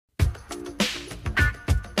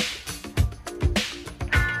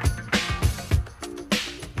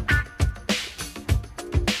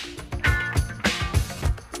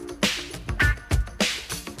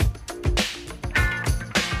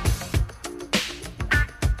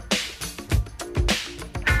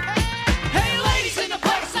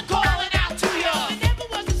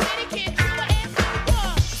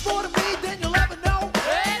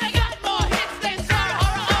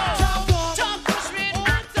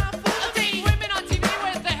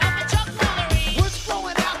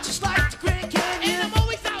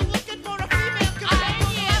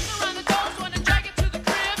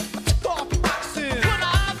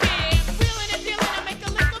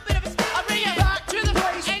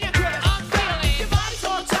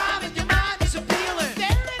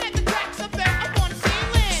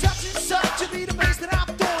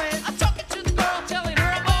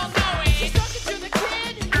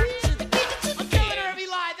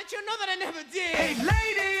you know that I never did. Hey,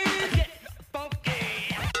 ladies, get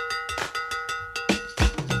funky.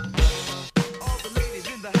 All the ladies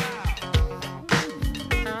in the house.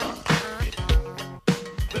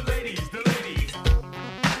 The ladies.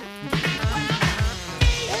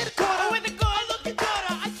 Hey, the quarter. Oh, in the car, look at daughter.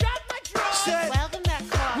 I dropped my drawers. Said, Welcome back,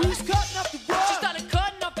 car. who's cutting up the rug? She started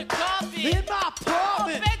cutting up the coffee. In my Oh,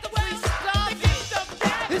 apartment. beg the way stop. The gift of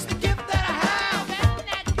that. It's the gift that I have.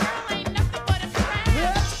 That girl ain't nothing but a friend.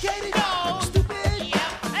 Educated, No. stupid.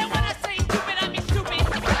 Yeah. And when I say stupid, I mean stupid.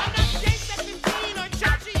 I'm not J17 or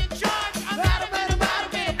Chachi in charge. I'm Adam and I'm out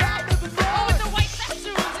of it. About living Oh, with the large. white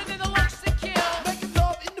tattoos and then the looks to kill. Making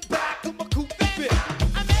love in the back of my coupe fit.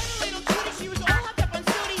 I met a little cutie, she was all hopped up on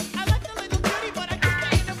Sooty. I liked the little cutie, but I couldn't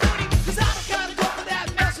get in the booty. Cause I don't gotta go for that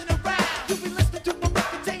messing around. You be listening to my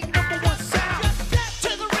record, take #1 sound. Just step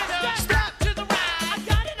to the rhythm, Step to the right. I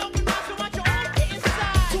got an open mouth, so want you all get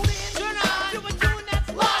inside. Tune in. Turn on to a tune that's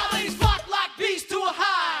Live, live. ladies, flock like bees to a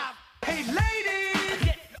hive. Hey, ladies,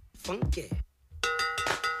 get funky.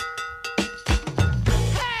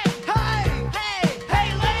 Hey, Hey, hey, hey,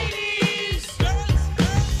 ladies.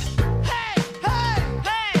 Hey, hey,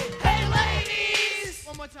 hey, ladies.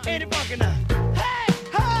 One more time. ain't it funky now? Hey,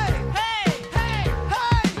 Hey, hey, hey, hey,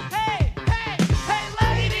 hey, hey,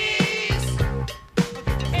 ladies.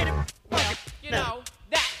 ain't it funky You know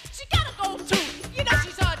that she gotta go too. You know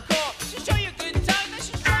she's hardcore. She'll show you a good time, then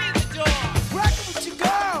she'll show you the door. Rockin' with your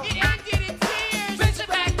girl. It ended in tears. Bitch,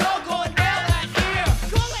 back, go, go, and nail that ear.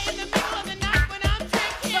 Call it in the middle of the night when I'm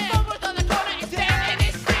drinking. The phone was on the corner, it's dead and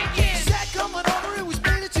it's stinking. Said coming over, it was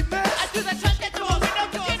me that you I missed. do the touch that door window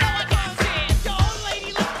 'cause you know I can't stand. Your old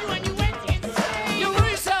lady left you and you went insane. You threw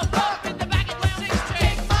yourself up in the back of the 6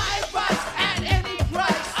 train. My advice at any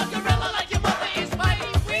price. A gorilla like your mother is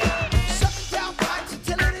fighting free. Sucking down pipes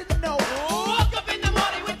until I didn't know. Woke up in the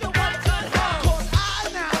morning with the 1-ton hose. Cause I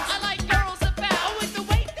announced I like girls about with the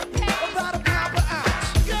weight that pays. about a pound per ounce.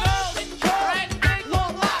 Girls, red, big,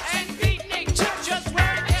 Long locks. and beatnik chicks just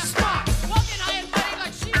wearing their smocks. Walking high and mighty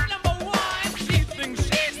like she's number one. She thinks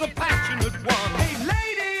she's the passionate one. Hey,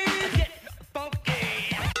 ladies, get funky.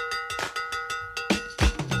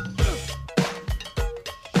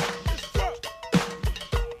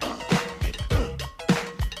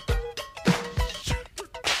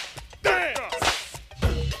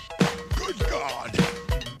 Good God.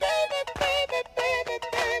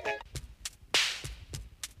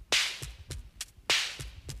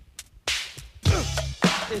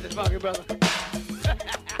 He's the funky brother.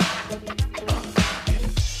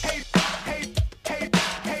 Hey,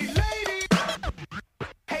 ladies.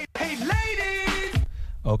 Hey, ladies.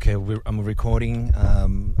 Okay, I'm recording.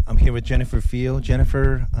 I'm here with Jennifer Field.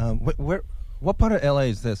 Jennifer, what part of LA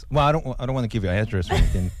is this? Well, I don't want to give you an address or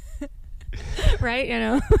anything. Right, you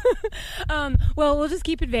know. Well, we'll just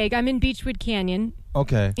keep it vague. I'm in Beechwood Canyon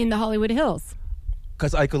Okay, in the Hollywood Hills.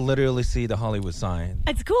 because I could literally see the Hollywood sign.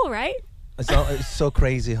 It's cool, right? It's so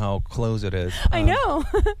crazy how close it is. I know.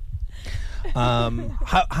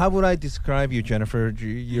 How would I describe you, Jennifer?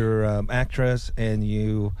 You're actress, and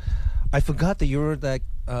I forgot that you were like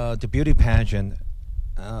the beauty pageant.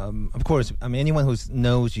 Of course, I mean anyone who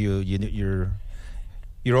knows you're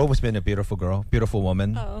always been a beautiful girl, beautiful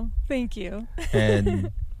woman. Oh, thank you.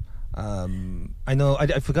 And I know I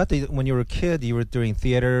forgot that when you were a kid, you were doing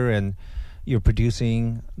theater and you're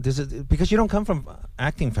producing. This is because you don't come from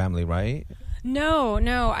acting family, right? No,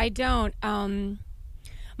 I don't.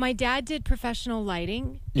 My dad did professional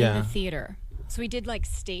lighting in Yeah. the theater. So we did like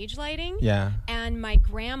stage lighting. Yeah. And my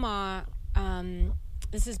grandma,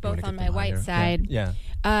 this is both on my white side. Yeah.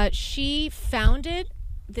 She founded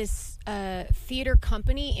this theater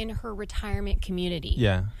company in her retirement community.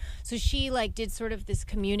 Yeah. So she like did sort of this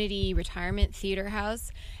community retirement theater house.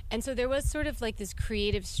 And so there was sort of like this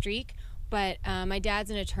creative streak, but my dad's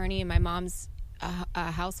an attorney and my mom's a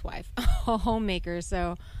housewife, a homemaker.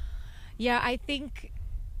 So yeah, I think,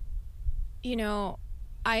 you know,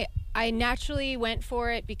 I naturally went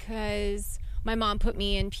for it because my mom put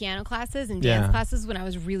me in piano classes and dance Yeah. classes when I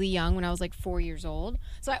was really young, when I was like 4 years old.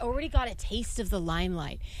 So I already got a taste of the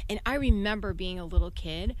limelight. And I remember being a little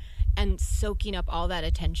kid and soaking up all that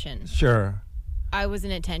attention. Sure. I was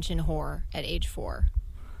an attention whore at age 4.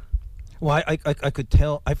 Well, I could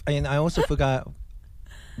tell. And I also forgot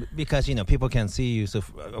because people can't see you. So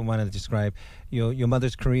I wanted to describe your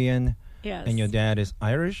mother's Korean. Yes. And your dad is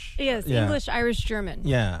Irish. Yes, Yeah. English, Irish, German.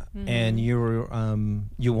 Yeah. And you were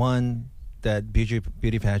you won that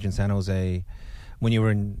beauty pageant San Jose when you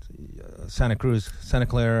were in Santa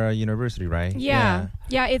Clara University, right? Yeah,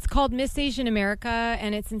 it's called Miss Asian America,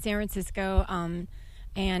 and it's in San Francisco.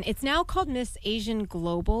 and it's now called Miss Asian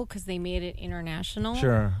Global because they made it international.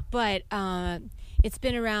 Sure. But it's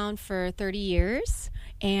been around for 30 years,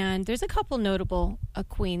 and there's a couple notable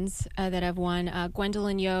queens that have won.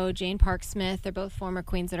 Gwendolyn Yo, Jane Park Smith, they're both former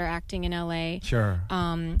queens that are acting in LA. Sure.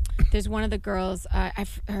 There's one of the girls,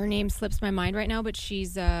 her name slips my mind right now, but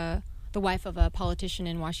she's the wife of a politician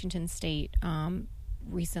in Washington State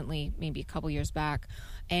recently, maybe a couple years back.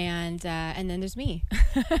 And then there's me.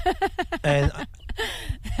 and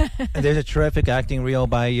there's a terrific acting reel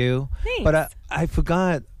by you. Thanks. But I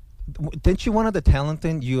forgot. Didn't you one of the talent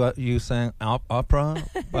thing you sang opera?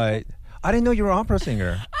 But I didn't know you were an opera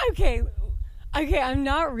singer. Okay, I'm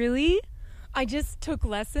not really. I just took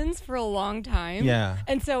lessons for a long time. Yeah.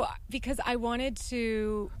 And so because I wanted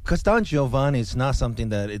to. Because Don Giovanni is not something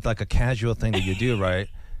that it's like a casual thing that you do, right?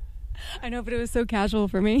 I know, but it was so casual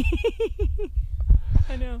for me.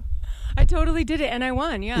 I know. I totally did it, and I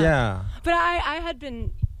won. Yeah. Yeah. But I had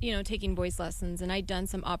been, taking voice lessons, and I'd done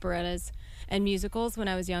some operettas and musicals when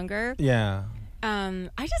I was younger. Yeah.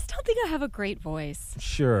 I just don't think I have a great voice.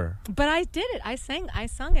 Sure. But I did it. I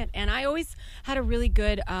sung it, and I always had a really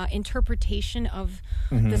good interpretation of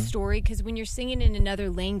the story, because when you're singing in another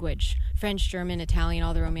language, French, German, Italian,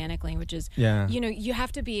 all the Romantic languages, Yeah. you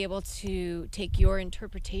have to be able to take your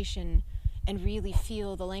interpretation and really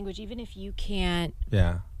feel the language, even if you can't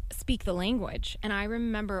Yeah. speak the language. And I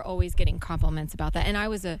remember always getting compliments about that. And I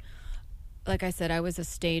was like I said, I was a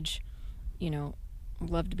stage,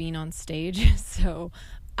 loved being on stage. So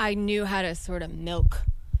I knew how to sort of milk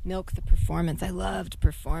the performance. I loved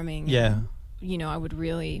performing. Yeah. And, I would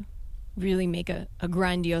really, really make a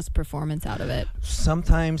grandiose performance out of it.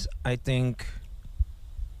 Sometimes I think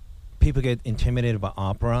people get intimidated by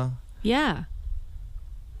opera. Yeah.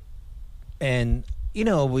 And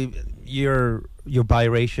you're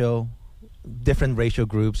biracial, different racial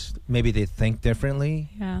groups. Maybe they think differently,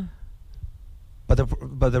 Yeah. but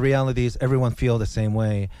the reality is everyone feel the same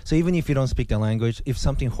way. So even if you don't speak the language, if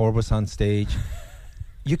something horrible is on stage,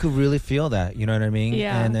 you could really feel that. You know what I mean?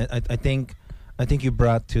 Yeah. And I think you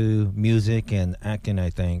brought to music and acting. I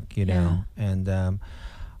think And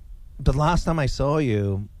the last time I saw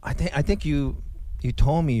you, I think you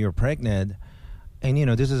told me you're pregnant. And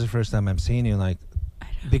this is the first time I'm seeing you, like,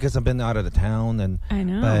 because I've been out of the town, and I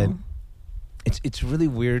know. but it's really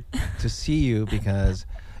weird to see you, because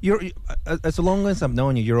you're as long as I've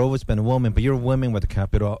known you, you've always been a woman, but you're a woman with a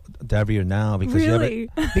capital W now because Really?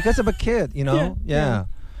 because of a kid, Yeah.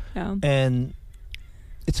 And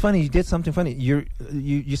it's funny, you did something funny. You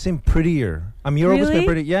seem prettier. I mean, you're always been Really?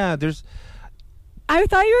 pretty. Yeah, there's. I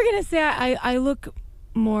thought you were going to say I look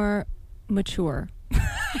more mature.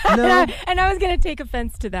 No, And I was going to take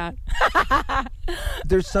offense to that.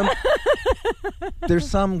 there's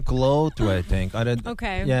some glow to it, I think. I don't.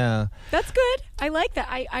 Okay. Yeah. That's good. I like that.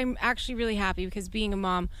 I'm actually really happy, because being a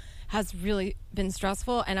mom has really been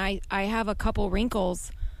stressful, and I have a couple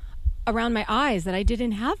wrinkles around my eyes that I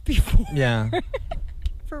didn't have before. Yeah.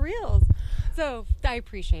 For reals. So I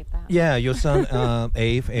appreciate that. Yeah, your son,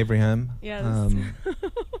 Abraham. Yes.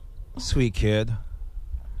 Sweet kid.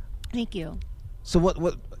 Thank you. So what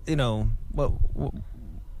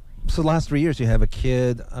so last 3 years you have a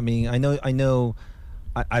kid. I mean, I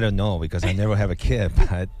don't know because I never have a kid,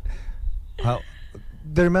 but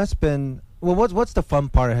there must been, what's the fun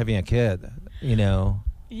part of having a kid,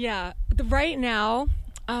 Yeah. Right now,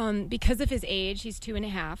 because of his age, he's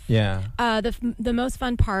 2.5. Yeah. The most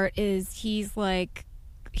fun part is he's like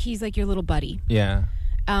your little buddy. Yeah.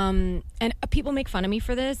 And people make fun of me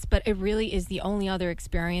for this, but it really is the only other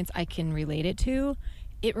experience I can relate it to.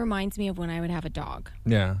 It reminds me of when I would have a dog.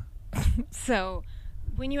 Yeah. So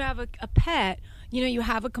when you have a pet, you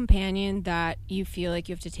have a companion that you feel like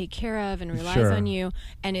you have to take care of and relies Sure. on you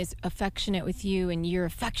and is affectionate with you, and you're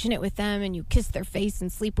affectionate with them, and you kiss their face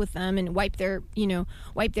and sleep with them and wipe their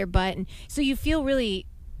butt. And so you feel really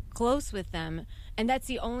close with them. And that's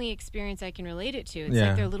the only experience I can relate it to. It's Yeah.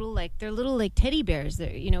 like they're little teddy bears.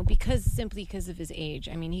 They're, because of his age.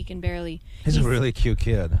 I mean, he can barely. He's a really cute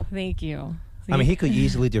kid. Thank you. I mean, he could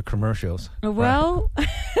easily do commercials. Well,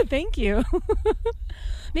 thank you.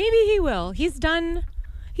 Maybe he will.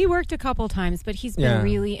 He worked a couple times, but he's been Yeah.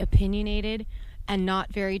 really opinionated and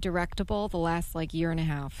not very directable the last year and a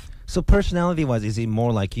half. So personality-wise, is he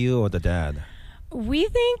more like you or the dad? We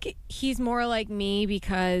think he's more like me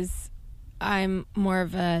because I'm more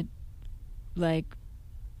of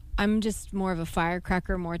I'm just more of a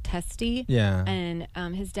firecracker, more testy. Yeah.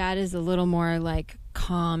 And his dad is a little more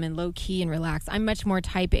calm and low key and relaxed. I'm much more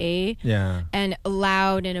type A. Yeah. And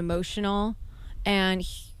loud and emotional. And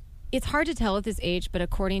it's hard to tell at this age, but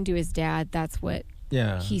according to his dad, that's what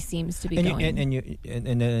Yeah. he seems to be And going.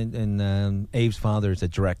 Abe's father is a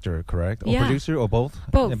director, correct? Or Yeah. producer, or both?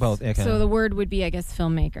 both. Yeah, both. Okay. So the word would be, I guess,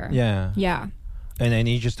 filmmaker. yeah. Yeah. And then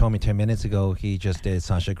he just told me 10 minutes ago he just did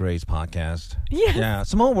Sasha Gray's podcast. Yes. Yeah.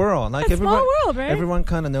 Small world. Like A small everyone, world, right? Everyone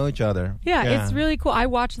kind of know each other. Yeah, it's really cool. I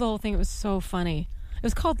watched the whole thing. It was so funny. It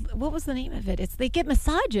was called, what was the name of it? It's they get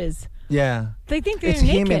massages. Yeah. They think they're It's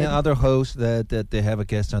naked. him and the other host that they have a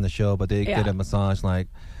guest on the show, but they get Yeah. a massage. Like,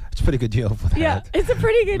 it's a pretty good deal for that. Yeah, it's a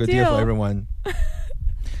pretty good deal deal. for everyone.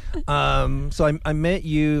 So I met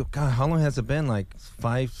you. God, how long has it been? Like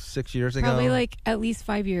 5-6 years ago. Probably like at least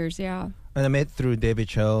 5 years, yeah. And I met through David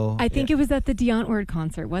Cho. I think it was at the Dionne Ward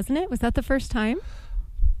concert, wasn't it? Was that the first time?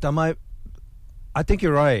 I think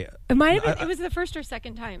you're right. It might have been. It was the first or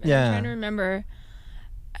second time. Yeah. I'm trying to remember.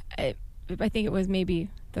 I think it was maybe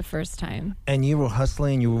the first time. And you were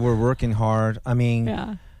hustling. You were working hard. I mean,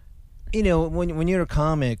 Yeah. you know, when you're a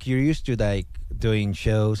comic, you're used to like doing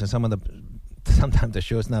shows, and sometimes the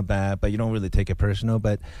show's not bad, but you don't really take it personal.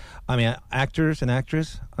 But I mean, actors and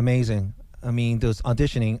actress, amazing. I mean, those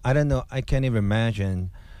auditioning, I don't know, I can't even imagine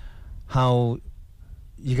how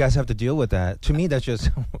you guys have to deal with that. To me, that's just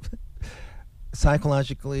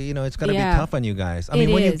psychologically, you know, it's gonna Yeah. be tough on you guys. I It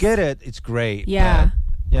mean, when you is. get it, it's great. Yeah. but,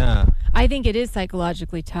 yeah. I think it is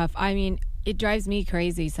psychologically tough. I mean, it drives me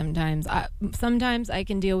crazy sometimes. Sometimes I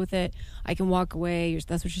can deal with it. I can walk away.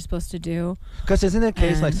 That's what you're supposed to do. Because isn't it the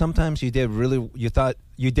case like And- sometimes you thought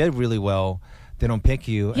you did really well, they don't pick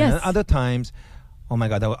you, and Yes. then other times, oh my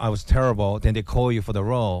God, I was terrible. Then they call you for the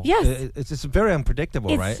role. Yes. It's just very unpredictable,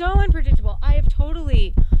 It's right? so unpredictable. I have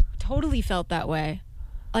totally felt that way.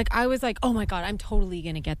 Like, I was like, oh my God, I'm totally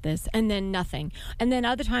going to get this. And then nothing. And then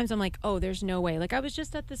other times I'm like, oh, there's no way. Like, I was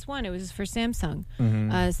just at this one. It was for Samsung.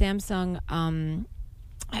 Samsung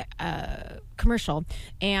commercial.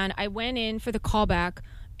 And I went in for the callback,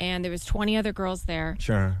 and there was 20 other girls there.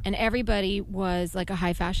 Sure. And everybody was like a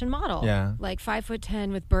high fashion model. Yeah. Like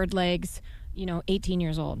 5'10" with bird legs, 18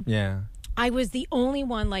 years old. Yeah. I was the only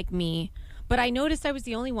one like me, but I noticed I was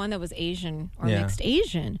the only one that was Asian or Yeah. mixed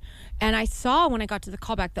Asian. And I saw when I got to the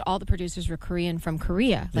callback that all the producers were Korean from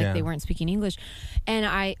Korea. Like Yeah. they weren't speaking English. And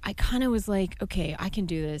I kind of was like, okay, I can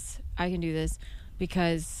do this.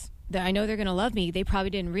 Because I know they're going to love me. They probably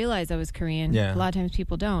didn't realize I was Korean. Yeah. A lot of times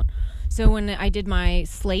people don't. So when I did my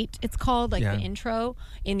slate, it's called, like Yeah. the intro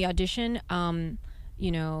in the audition,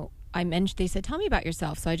 I mentioned, they said, tell me about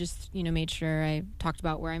yourself. So I just, made sure I talked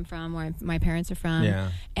about where I'm from, where my parents are from.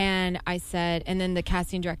 Yeah. And I said, and then the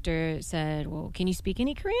casting director said, well, can you speak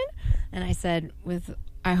any Korean? And I said, with,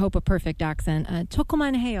 I hope, a perfect accent,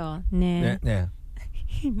 조금만 해요. 네. Yeah.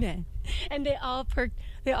 네. And they all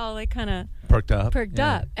like kind of Perked up.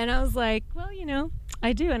 Yeah. up. And I was like, well,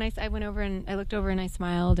 I do. And I went over and I looked over and I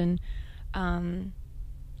smiled. And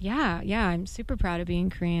yeah, I'm super proud of being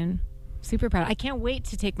Korean. Super proud. I can't wait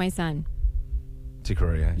to take my son. To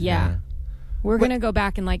Korea. Yeah. We're going to go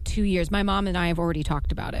back in like 2 years. My mom and I have already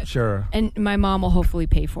talked about it. Sure. And my mom will hopefully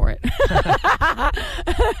pay for it.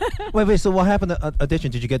 Wait. So what happened to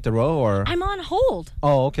audition? Did you get the role or? I'm on hold.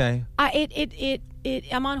 Oh, okay.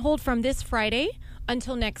 I'm on hold from this Friday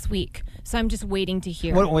until next week. So I'm just waiting to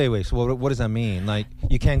hear. Wait. So what does that mean? Like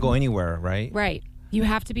you can't go anywhere, right? Right. You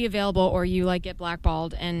have to be available or you like get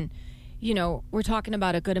blackballed. And, we're talking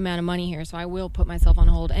about a good amount of money here. So I will put myself on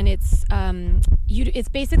hold. And it's it's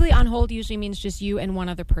basically on hold usually means just you and one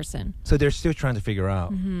other person. So they're still trying to figure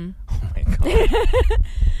out. Mm-hmm. Oh my God.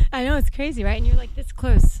 I know, it's crazy, right? And you're like this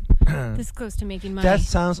close to making money. That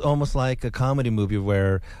sounds almost like a comedy movie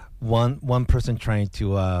where one person trying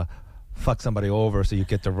to fuck somebody over so you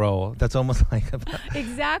get the role. That's almost like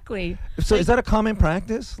Exactly. So is that a common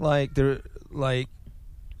practice?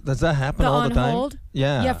 Does that happen all on the time? hold?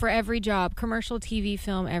 Yeah. Yeah, for every job, commercial, TV,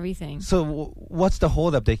 film, everything. So what's the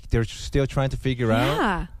holdup? They're still trying to figure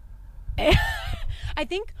out. Yeah. I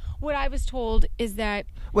think what I was told is that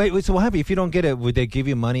Wait. So what happened if you don't get it? Would they give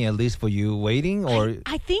you money at least for you waiting, or?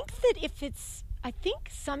 I think that I think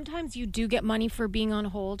sometimes you do get money for being on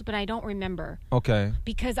hold, but I don't remember Okay.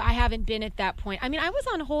 because I haven't been at that point. I mean, I was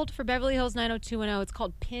on hold for Beverly Hills 90210. It's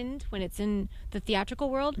called Pinned when it's in the theatrical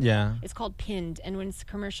world. Yeah. It's called Pinned, and when it's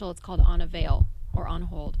commercial, it's called On a Veil or On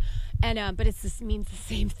Hold. And but means the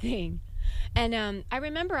same thing. And I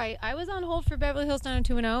remember I was on hold for Beverly Hills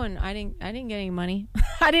 90210, and I didn't get any money.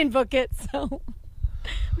 I didn't book it, so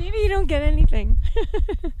maybe you don't get anything.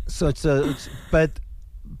 So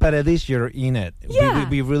but at least you're in it. Yeah.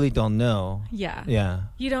 We really don't know. Yeah. Yeah.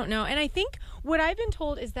 You don't know. And I think what I've been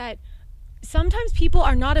told is that sometimes people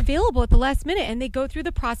are not available at the last minute and they go through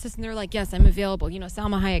the process and they're like, yes, I'm available.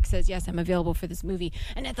 Salma Hayek says, yes, I'm available for this movie.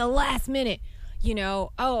 And at the last minute,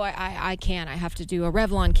 I can't. I have to do a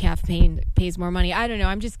Revlon campaign that pays more money. I don't know.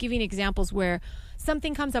 I'm just giving examples where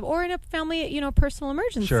something comes up, or in a family, personal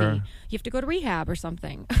emergency. Sure. You have to go to rehab or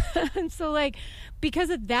something. And so, because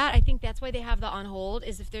of that, I think that's why they have the on hold,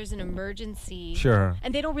 is if there's an emergency. Sure.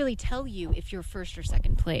 And they don't really tell you if you're first or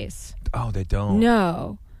second place. Oh, they don't.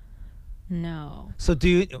 No. So do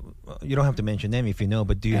you don't have to mention them if you know,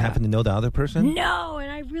 but do you happen to know the other person? No, and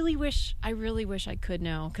I really wish I could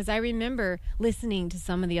know, because I remember listening to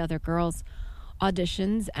some of the other girls'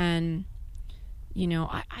 auditions, and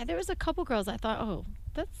there was a couple girls I thought, oh,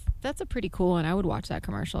 that's a pretty cool one. I would watch that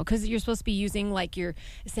commercial, because you're supposed to be using your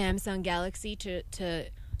Samsung Galaxy to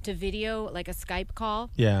video, like a Skype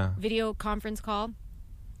call, video conference call,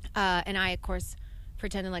 and I of course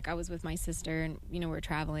pretended like I was with my sister, and we're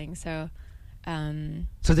traveling, so.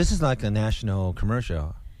 So this is like a national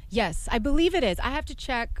commercial. Yes, I believe it is. I have to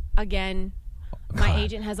check again. My God.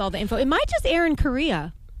 agent has all the info. It might just air in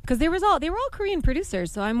Korea, because they were all Korean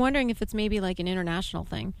producers. So I'm wondering if it's maybe like an international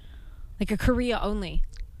thing, like a Korea only.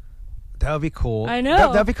 That would be cool. I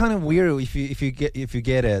know. That'd be kind of weird if you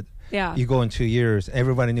get it. Yeah. You go in 2 years,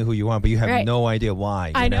 everybody knew who you are, but you have Right. no idea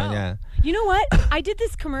why. I know. Yeah. You know what? I did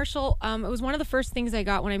this commercial. It was one of the first things I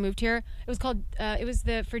got when I moved here. It was called. It was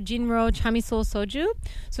for Jinro Chamisol Soju.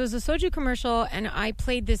 So it was a soju commercial, and I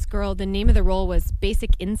played this girl. The name of the role was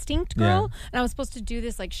Basic Instinct Girl, and I was supposed to do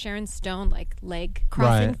this like Sharon Stone leg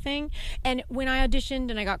crossing Right. thing. And when I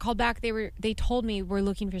auditioned and I got called back, they told me we're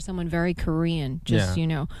looking for someone very Korean. Just Yeah. so you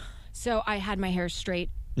know. So I had my hair straight,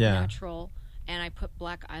 Yeah. natural, and I put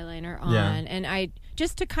black eyeliner on, Yeah. and I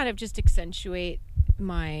just to kind of just accentuate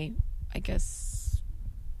my, I guess,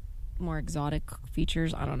 more exotic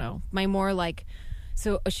features. I don't know. My more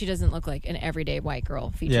so she doesn't look like an everyday white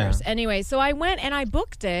girl features. Yeah. Anyway, so I went and I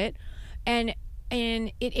booked it, and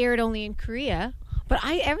it aired only in Korea. But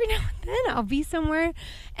every now and then I'll be somewhere,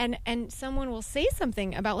 and someone will say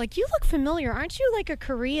something about you look familiar. Aren't you like a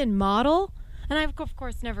Korean model? And I've of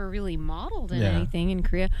course never really modeled in Yeah. anything in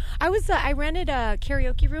Korea. I rented a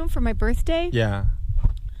karaoke room for my birthday. Yeah.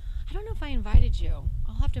 I don't know if I invited you.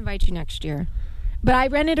 I'll have to invite you next year. But I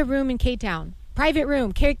rented a room in K-Town. Private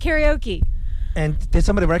room, karaoke. And did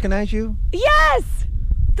somebody recognize you? Yes!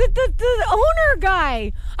 The owner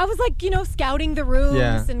guy. I was scouting the rooms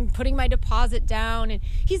Yeah. and putting my deposit down. And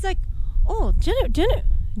he's like, oh,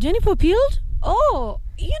 Jennifer Field? Oh,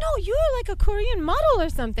 you're like a Korean model or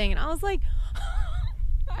something. And I was like,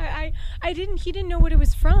 he didn't know what it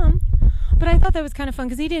was from. But I thought that was kind of fun,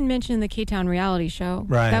 because he didn't mention the K-Town reality show.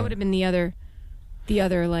 Right. That would have been the other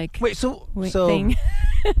Wait, so thing.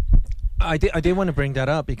 I did want to bring that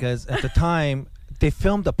up, because at the time they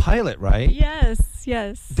filmed the pilot, right? Yes.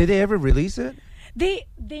 Did they ever release it? They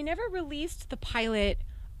never released the pilot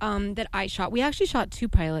that I shot. We actually shot 2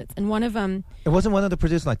 pilots, and one of them. It wasn't one of the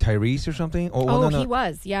producers like Tyrese or something? Or He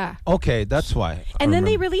was, yeah. Okay, that's why. And then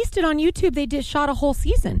they remember. released it on YouTube. They shot a whole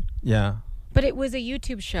season, Yeah. but it was a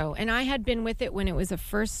YouTube show, and I had been with it when it was a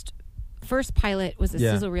first pilot was a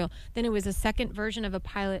Yeah. sizzle reel. Then it was a second version of a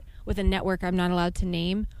pilot with a network I'm not allowed to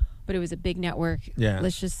name, but it was a big network. Yeah.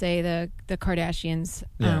 Let's just say the Kardashians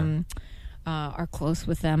Yeah. are close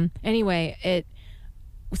with them. Anyway,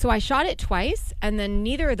 so I shot it twice, and then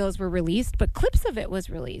neither of those were released, but clips of it was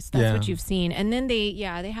released. That's Yeah. what you've seen. And then they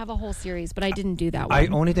have a whole series, but I didn't do that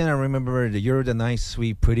one. Only thing I remember that you're the nice,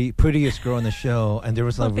 sweet, prettiest girl on the show, and there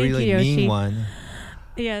was a thank really you, mean Yoshi. one.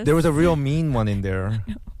 Yes. There was a real mean one in there,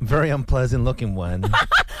 very unpleasant looking one,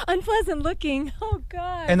 Unpleasant looking. Oh,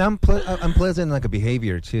 God. and unpleasant like a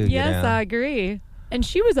behavior too. Yes, I agree. And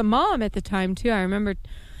she was a mom at the time too. I remember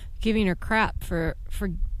giving her crap for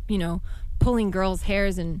pulling girls'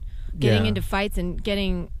 hairs and getting Yeah. into fights and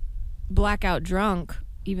getting blackout drunk,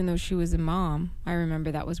 even though she was a mom. I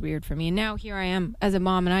remember that was weird for me. And now here I am as a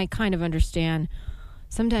mom, and I kind of understand.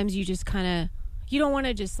 Sometimes you just you don't want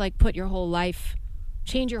to just put your whole life,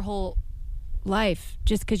 change your whole life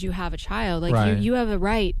just because you have a child. Right. You have a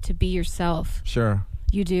right to be yourself. Sure.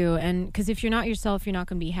 You do, and because if you're not yourself, you're not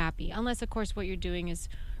going to be happy. Unless, of course, what you're doing is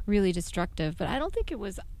really destructive. But I don't think it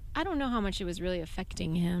was. I don't know how much it was really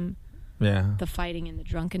affecting him, Yeah. the fighting and the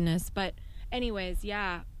drunkenness. But, anyways,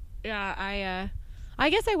 yeah. I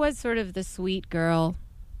guess I was sort of the sweet girl,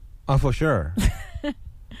 Oh, for sure. and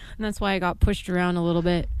that's why I got pushed around a little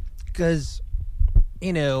bit. Because,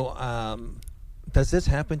 does this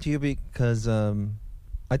happen to you? Because I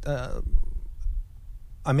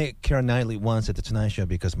met Keira Knightley once at the Tonight Show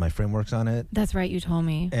because my friend works on it, That's right. You told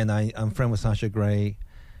me. and I'm friend with Sasha Grey,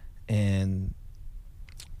 and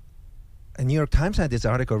New York Times had this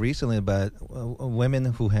article recently about women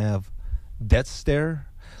who have death stare.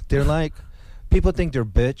 They're like, people think they're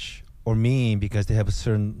bitch or mean because they have a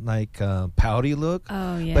certain like pouty look.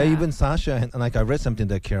 Oh yeah. But even Sasha, and like I read something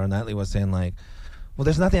that Keira Knightley was saying, like, well,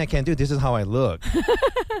 there's nothing I can do. This is how I look.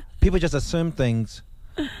 People just assume things,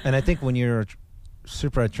 and I think when you're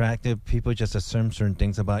super attractive, people just assume certain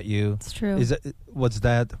things about you. It's true. Was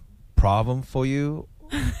that problem for you?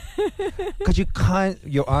 Because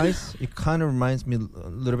your eyes, it kind of reminds me a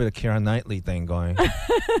little bit of Keira Knightley thing going.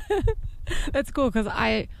 That's cool because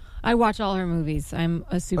I watch all her movies. I'm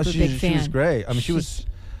a super big fan. She was great. I mean, she was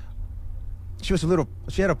a little.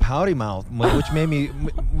 She had a pouty mouth, which made me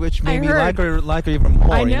like her even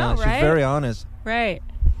more. I know, you know? right? She's very honest. Right.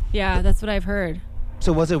 Yeah, that's what I've heard.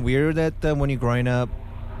 So was it weird that when you're growing up,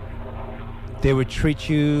 they would treat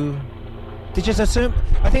you? They just assume.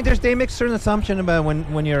 I think they make certain assumption about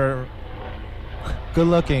when you're good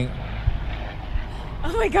looking.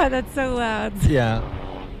 Oh my God, that's so loud. Yeah,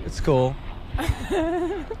 it's cool.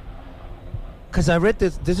 Because I read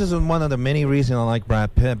this. This is one of the many reasons I like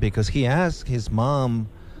Brad Pitt, because he asked his mom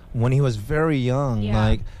when he was very young, Yeah.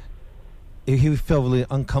 like he felt really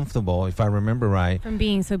uncomfortable, if I remember right. From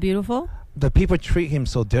being so beautiful? The people treat him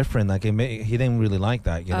so different. Like he didn't really like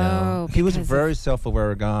that. You know, Oh, he was a because very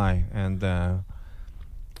self-aware guy, and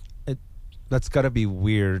that's got to be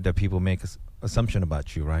weird that people make assumption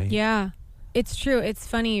about you, right? Yeah, it's true. It's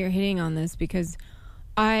funny you're hitting on this because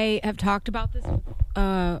I have talked about this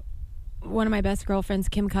with one of my best girlfriends,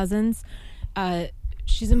 Kim Cousins.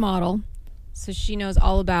 She's a model, so she knows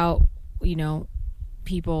all about, you know,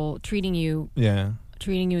 people treating you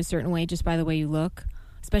a certain way just by the way you look,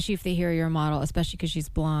 especially if they hear you're a model, especially because she's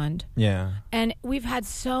blonde. Yeah. And we've had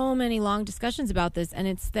so many long discussions about this, and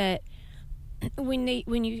it's that when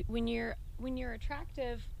you're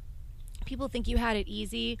attractive, people think you had it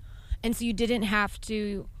easy, and so you didn't have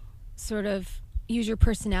to sort of use your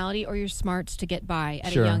personality or your smarts to get by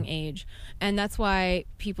at Sure. a young age. And that's why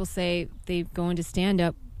people say they go into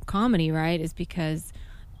stand-up comedy, right, is because,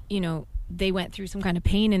 you know, they went through some kind of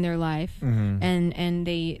pain in their life, and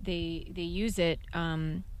they use it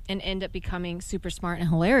and end up becoming super smart and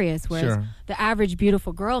hilarious, whereas Sure. the average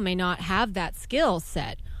beautiful girl may not have that skill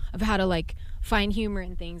set of how to like find humor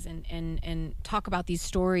in things and talk about these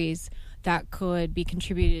stories that could be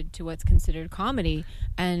contributed to what's considered comedy.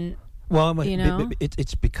 And Well, you know?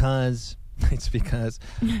 it's because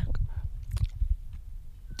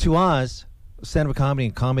to us, stand-up comedy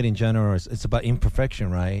and comedy in general it's about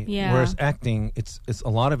imperfection, right? Yeah. Whereas acting, it's a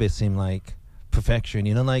lot of it seem like perfection.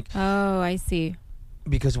 You know, like oh, I see.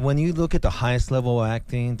 because when you look at the highest level of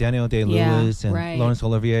acting, Daniel Day-Lewis and right. Laurence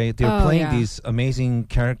Olivier, they're Oh, playing yeah. these amazing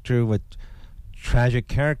character with tragic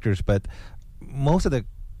characters, but most of the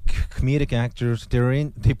comedic actors,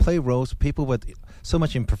 they play roles people with so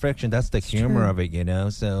much imperfection. That's the humor true. of it, you know.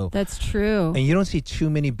 So That's true. and you don't see too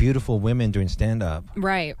many beautiful women doing stand-up.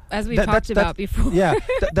 Right. As we That- talked about before. Yeah,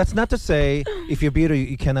 that's not to say if you're beautiful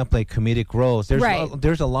you cannot play comedic roles. There's Right.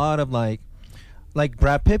 there's a lot of like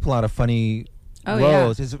Brad Pitt, a lot of funny Oh, yeah.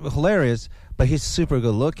 roles. It's hilarious, but he's super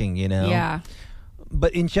good looking, you know. Yeah.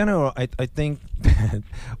 But in general, I think that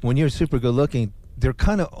when you're super good looking, they're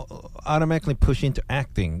kind of automatically pushed into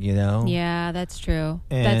acting, you know. Yeah, that's true.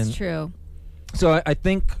 And- That's true. So I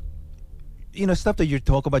think, you know, stuff that you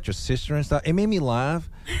talk about your sister and stuff, it made me laugh.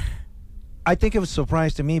 I think it was a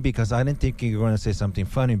surprise to me because I didn't think you were going to say something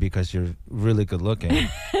funny because you're really good looking.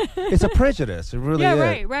 It's a prejudice. It really Yeah,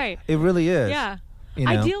 is. right. It really is. Yeah. You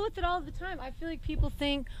know? I deal with it all the time. I feel like people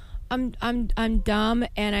think I'm dumb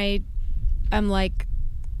and I'm like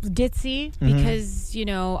ditzy Mm-hmm. because, you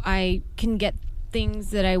know, I can get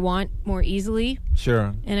things that I want more easily,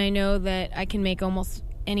 Sure. and I know that I can make almost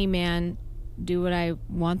any man do what I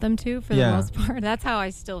want them to for Yeah. the most part. That's how I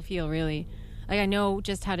still feel, really. Like I know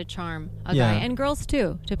just how to charm a Yeah. guy, and girls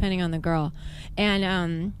too, depending on the girl.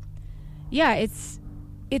 And yeah, it's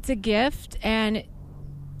a gift, and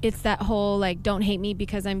it's that whole like don't hate me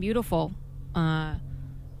because I'm beautiful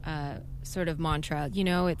sort of mantra. You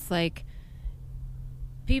know, it's like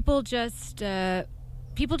people just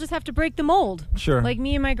have to break the mold. Sure. Like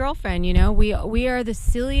me and my girlfriend, you know, we are the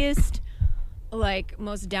silliest, like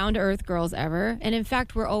most down to earth girls ever. And in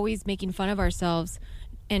fact, we're always making fun of ourselves.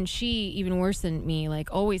 And she, even worse than me, like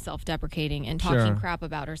always self-deprecating and talking Sure. crap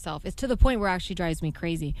about herself. It's to the point where it actually drives me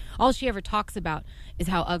crazy. All she ever talks about is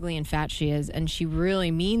how ugly and fat she is, and she really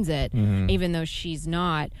means it, even though she's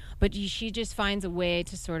not. But she just finds a way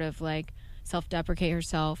to sort of like self-deprecate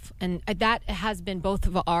herself, and that has been both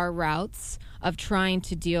of our routes of trying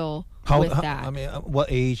to deal with that. I mean, what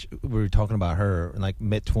age were we talking about her? Like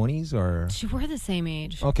mid-20s or? We're the same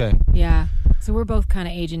age. Okay. Yeah. So we're both kind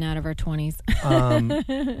of aging out of our 20s.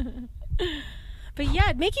 Um, But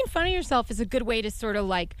yeah, making fun of yourself is a good way to sort of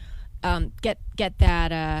like get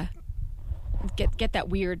that get that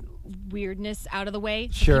weirdness out of the way.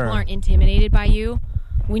 So Sure. people aren't intimidated by you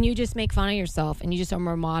when you just make fun of yourself and you just are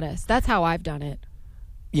more modest. That's how I've done it.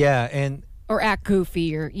 Yeah, and Or act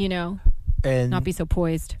goofy, or not be so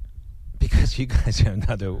poised. because you guys are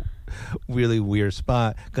another really weird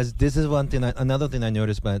spot. Because this is another thing I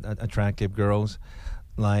noticed about attractive girls,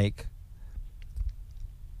 like,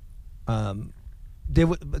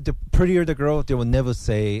 the prettier the girl, they will never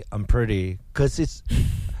say I'm pretty, because it's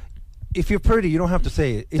if you're pretty, you don't have to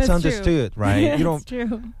say it. It's That's understood, true. right? Yeah, You that's don't,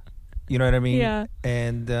 true. you know what I mean? Yeah.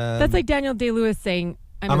 And That's like Daniel Day-Lewis saying,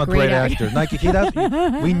 I'm a great actor. Like he does,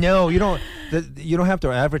 we know you don't have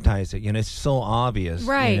to advertise it. It's so obvious.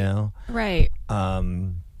 Right. Right. I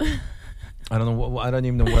don't know. I don't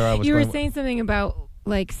even know where I was. You were going. saying something about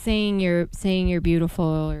like saying you're beautiful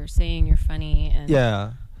or saying you're funny. And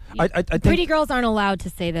Yeah. I think, pretty girls aren't allowed to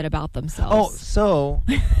say that about Oh, themselves. so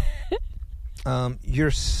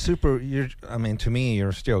you're super. I mean, to me,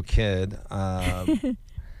 you're still a kid.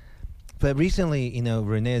 But recently,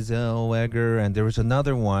 Renee Zellweger, and there was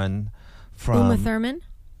another one from Uma Thurman.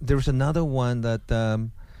 There was another one that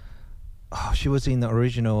she was in the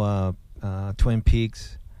original Twin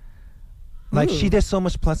Peaks. Like Ooh. she did so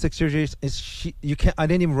much plastic surgery. I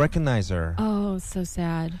didn't even recognize her. Oh, so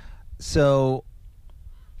sad. So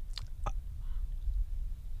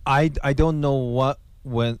I don't know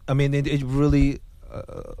it really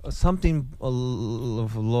something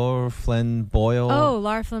of Laura Flynn Boyle. Oh,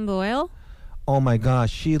 Lara Flynn Boyle? Oh my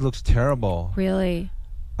gosh, she looks terrible. Really?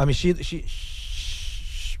 I mean,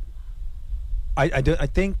 I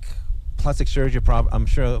think plastic surgery, I'm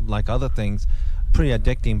sure, like other things, pretty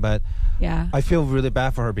addicting. But Yeah. I feel really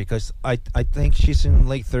bad for her because I think she's in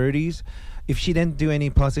late 30s. If she didn't do any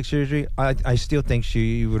plastic surgery, I still think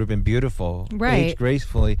she would have been beautiful, Right. aged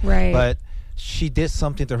gracefully. Right. But she did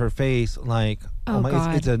something to her face, like Oh, my,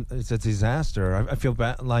 God. it's a disaster. I feel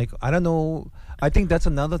bad. Like I don't know. I think that's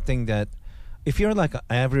another thing that. If you're like an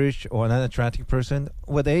average or an unattractive person,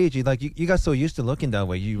 with age, you got so used to looking that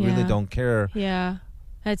way, you really Yeah. don't care. Yeah.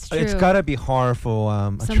 That's true. It's gotta be hard for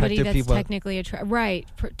somebody attractive that's people. technically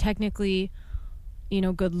technically,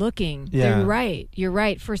 good looking. Yeah. You're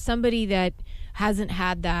right. For somebody that hasn't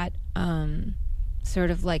had that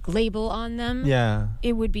sort of like label on them, Yeah,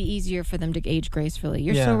 it would be easier for them to age gracefully.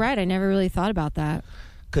 You're Yeah. so right. I never really thought about that.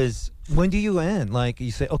 because when do you end? Like you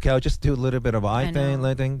say, okay, I'll just do a little bit of eye I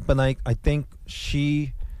know. thing, but like I think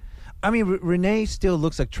Renee still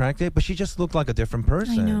looks attractive, but she just looked like a different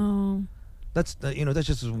person. I know. That's that's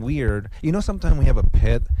just weird. Sometimes we have a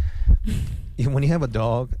pet. When you have a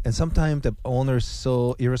dog, and sometimes the owner is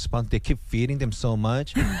so irresponsible, they keep feeding them so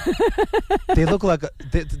much, they look like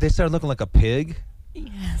they start looking like a pig.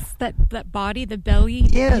 Yes, that body, the belly.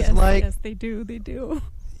 Yes, like- yes, they do. They do.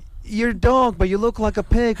 You're a dog, but you look like a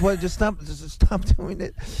pig. What? Just stop doing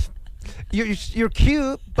it. You're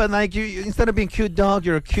cute, but like you instead of being cute dog,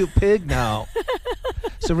 you're a cute pig now.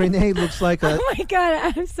 So Renee looks like a. Oh my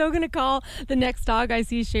God, I'm so gonna call the next dog I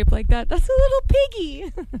see shaped like that. That's a little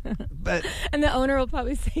piggy. But And the owner will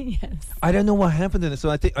probably say yes. I don't know what happened to it. So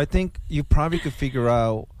I think you probably could figure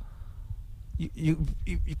out. You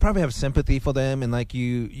probably have sympathy for them, and like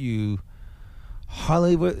you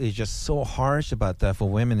Hollywood is just so harsh about that for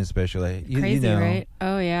women, especially. Crazy, right?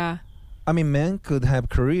 Oh yeah. I mean, men could have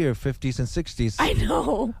career 50s and 60s. I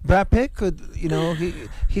know. Brad Pitt could,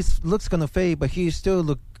 his looks gonna fade, but he still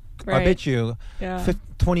look. I Right. bet you, Yeah.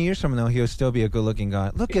 20 years from now, he'll still be a good-looking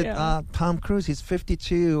guy. Look Yeah. at Tom Cruise; he's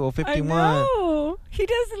 52 or 51. I know. He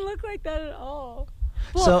doesn't look like that at all.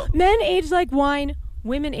 Well, So- men age like wine.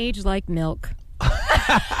 Women age like milk.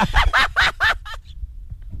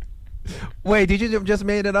 Wait, did you just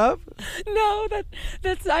made it up? No,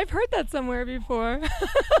 that's I've heard that somewhere before.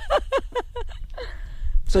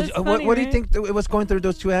 So, That's funny, what do you right? think it was going through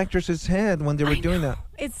those two actresses' head when they were doing that?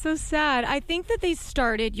 It's so sad. I think that they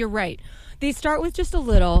started. You're right. They start with just a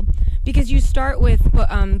little because you start with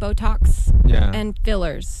Botox Yeah. and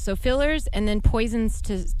fillers. So fillers and then poisons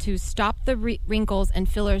to stop the wrinkles and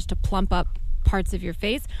fillers to plump up parts of your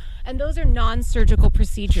face. And those are non-surgical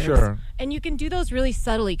procedures. Sure. And you can do those really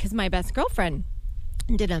subtly because my best girlfriend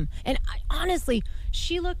did them. And honestly,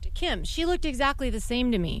 she looked exactly the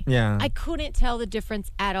same to me. Yeah. I couldn't tell the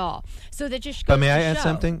difference at all. So that just But goes may to I add show.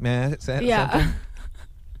 something? May I add Yeah. something?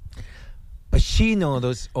 But she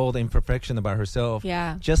knows all the imperfection about herself.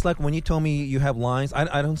 Yeah. Just like when you told me you have lines,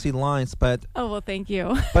 I don't see lines, but Oh, well, thank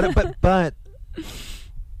you. but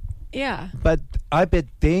Yeah. But I bet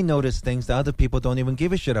they notice things that other people don't even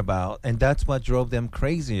give a shit about, and that's what drove them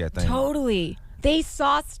crazy. I think. Totally. They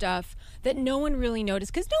saw stuff that no one really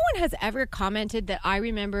noticed because no one has ever commented that I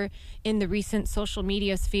remember in the recent social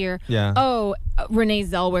media sphere. Yeah. Oh, Renee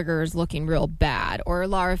Zellweger is looking real bad, or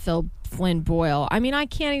Lara Flynn Boyle. I mean, I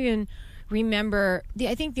can't even remember.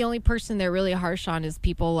 I think the only person they're really harsh on is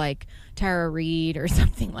people like Tara Reid or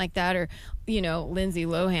something like that, or Lindsay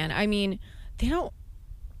Lohan. I mean, they don't.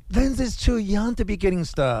 Lindsay's too young to be getting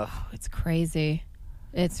stuff. It's crazy.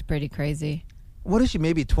 It's pretty crazy. What is she?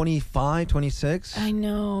 Maybe 25, 26? I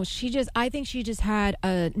know. I think she just had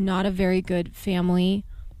not a very good family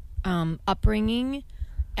upbringing,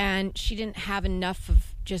 and she didn't have enough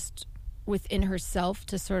of just within herself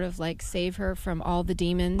to sort of like save her from all the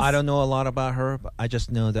demons. I don't know a lot about her, but I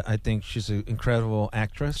just know that I think she's an incredible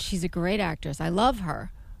actress. She's a great actress. I love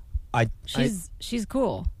her. She's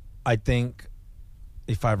cool. I think,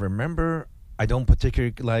 if I remember, I don't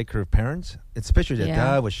particularly like her parents, especially the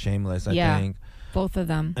dad was shameless, I think. Both of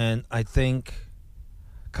them. And I think,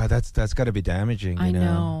 God, that's got to be damaging, you I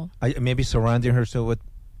know. Maybe surrounding herself with,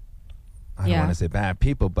 I don't want to say bad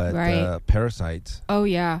people, but parasites. Oh,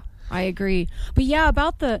 yeah. I agree. But yeah,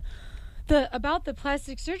 about the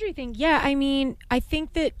plastic surgery thing, I mean, I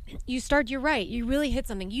think that you're right. You really hit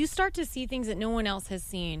something. You start to see things that no one else has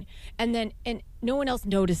seen, and no one else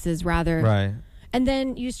notices, rather. Right. And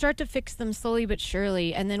then you start to fix them slowly but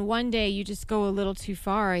surely, and then one day you just go a little too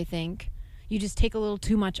far, I think. You just take a little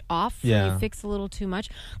too much off. Yeah. You fix a little too much.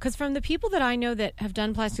 Because from the people that I know that have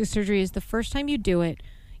done plastic surgery, is the first time you do it,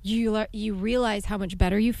 you realize how much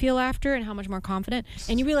better you feel after and how much more confident.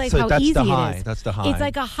 And you realize how easy it is. That's the high. It's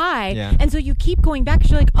like a high. Yeah. And so you keep going back.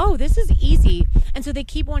 You're like, oh, this is easy. And so they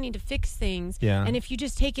keep wanting to fix things. Yeah. And if you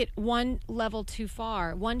just take it one level too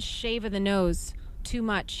far, one shave of the nose too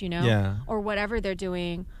much, Yeah. or whatever they're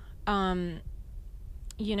doing,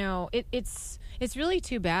 it's really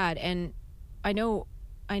too bad. And I know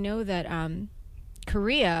that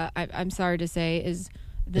Korea, I'm sorry to say, is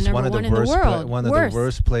the number one in the world. One of the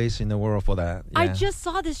worst place in the world for that. Yeah. I just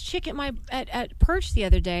saw this chick at Perch the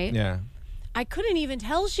other day. Yeah. I couldn't even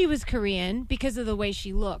tell she was Korean because of the way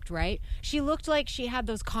she looked, right? She looked like she had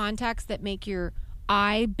those contacts that make your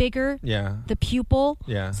eye bigger. Yeah. The pupil.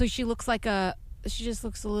 Yeah. So she just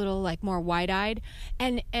looks a little like more wide-eyed.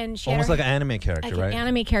 And she almost had like an anime character, right? An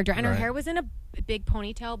anime character. And her Right. hair was in a big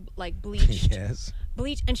ponytail, like bleached. Yes.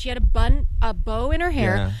 Bleached. And she had a bow in her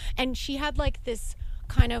hair. Yeah. And she had like this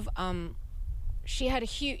kind of she had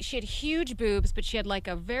huge boobs, but she had like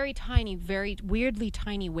a very tiny, very weirdly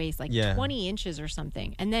tiny waist, like 20 inches or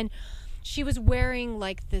something. And then she was wearing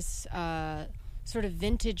like this sort of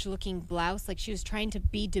vintage looking blouse, like she was trying to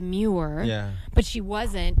be demure. Yeah. But she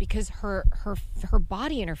wasn't, because her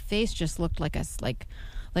body and her face just looked like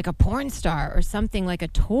a porn star or something, like a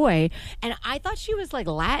toy. And I thought she was like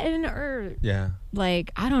Latin or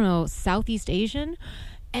like, I don't know, Southeast Asian.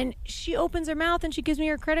 And she opens her mouth and she gives me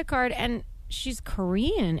her credit card, and she's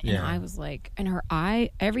Korean. And I was like, and her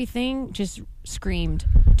eye, everything just screamed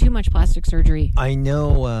too much plastic surgery. I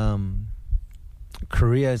know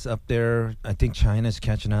Korea is up there. I think China's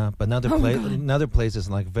catching up. But another places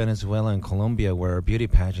like Venezuela and Colombia, where beauty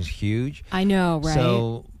pageant is huge. I know, right?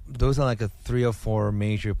 So those are like 3 or 4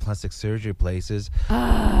 major plastic surgery places.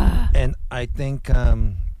 And I think it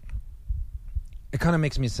kind of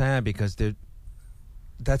makes me sad, because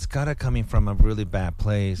that's gotta coming from a really bad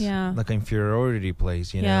place, like an inferiority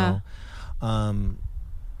place, you know.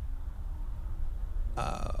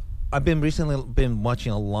 I've been recently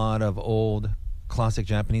watching a lot of old classic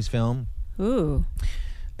Japanese film. Ooh.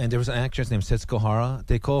 And there was an actress named Setsuko Hara.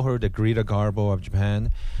 They call her the Greta Garbo of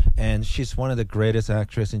Japan, and she's one of the greatest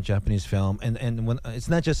actresses in Japanese film. And when, it's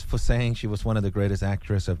not just for saying she was one of the greatest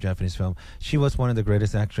actresses of Japanese film. She was one of the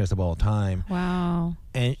greatest actresses of all time. Wow.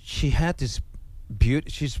 And she had this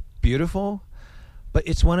she's beautiful, but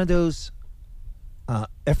it's one of those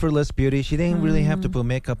effortless beauty. She didn't really have to put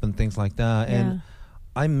makeup and things like that. And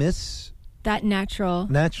I miss that natural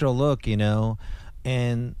look, you know.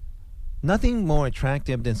 And nothing more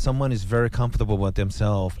attractive than someone who's very comfortable with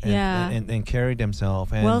themselves and carry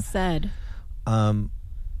themselves. Well said. I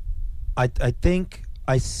think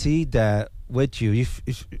I see that with you.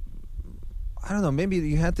 If I don't know, maybe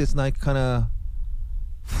you had this like kind of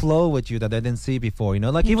flow with you that I didn't see before, you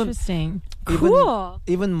know, like interesting. Cool.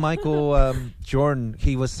 Even Michael Jordan,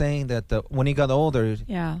 he was saying that when he got older,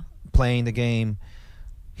 playing the game,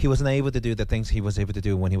 he wasn't able to do the things he was able to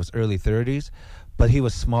do when he was early 30s, but he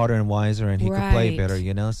was smarter and wiser, and he could play better,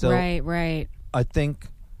 you know. So right. I think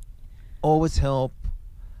always help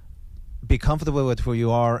be comfortable with who you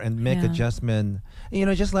are and make adjustment. You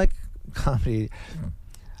know, just like comedy.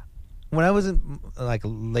 When I was in like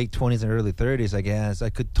late 20s and early 30s, I guess I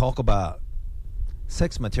could talk about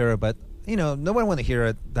sex material, but no one want to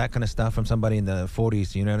hear that kind of stuff from somebody in the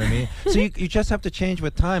 40s. You know what I mean? So you just have to change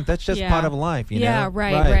with time. That's just part of life. You know?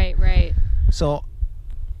 Right. So,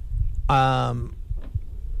 you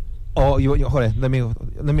hold on. Let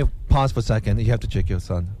me pause for a second. You have to check your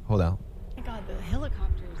son. Hold on. Oh my God, the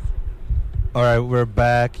helicopters. All right, we're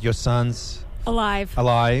back. Your son's Alive.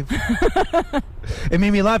 It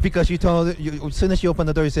made me laugh because as soon as you opened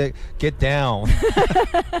the door, you said, "Get down."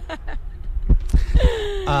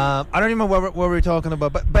 I don't remember what we were talking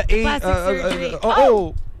about, but Plastic surgery.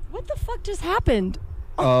 What the fuck just happened?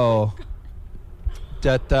 That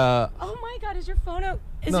Oh my God, is your phone out?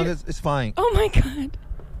 it's fine. Oh my God.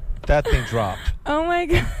 That thing dropped. Oh my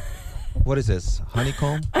God. What is this?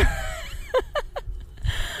 Honeycomb?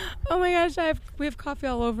 Oh my gosh, we have coffee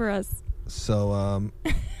all over us. So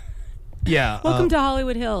yeah. Welcome to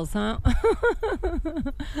Hollywood Hills, huh?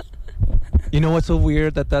 You know what's so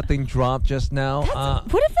weird that thing dropped just now?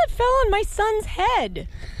 What if that fell on my son's head?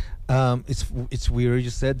 It's weird you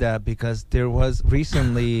said that because there was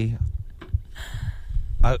recently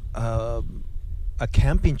a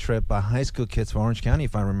camping trip by high school kids from Orange County,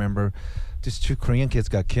 if I remember. These 2 Korean kids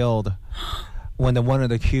got killed when one of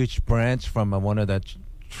the huge branch from one of the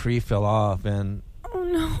tree fell off, and oh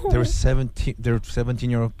no, there were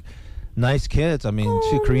 17-year-old nice kids. I mean,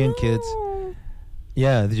 2 Korean kids.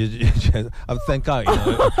 Yeah, thank God.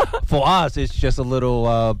 For us, it's just a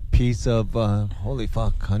little piece of holy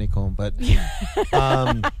fuck honeycomb, but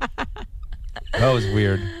that was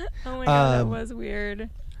weird. Oh my God, that was weird.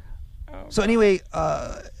 So anyway,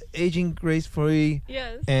 aging gracefully.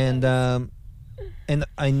 Yes. And I'm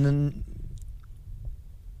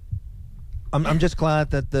just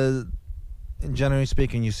glad that generally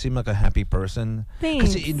speaking, you seem like a happy person.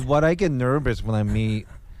 Thanks. Because what I get nervous when I meet.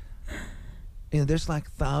 There's like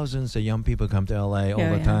thousands of young people come to LA all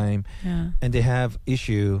the time, and they have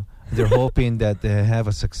issue. They're hoping that they have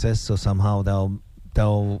a success, so somehow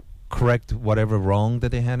they'll correct whatever wrong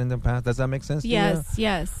that they had in the past. Does that make sense? Yes, to you?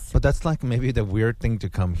 yes. But that's like maybe the weird thing to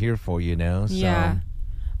come here for, So, yeah.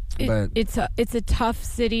 But It's a tough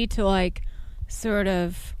city to like sort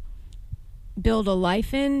of build a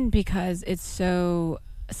life in because it's so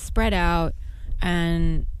spread out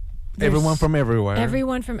and. Everyone from everywhere.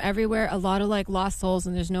 Everyone from everywhere. A lot of like lost souls,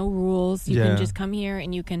 and there's no rules. You can just come here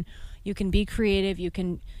and you can be creative. You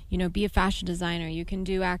can be a fashion designer. You can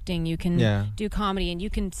do acting. You can do comedy, and you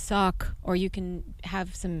can suck or you can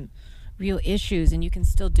have some real issues, and you can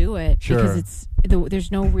still do it because there's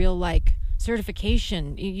no real like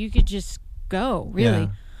certification. You could just go really.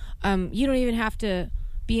 You don't even have to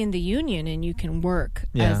be in the union, and you can work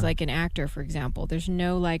as like an actor, for example. There's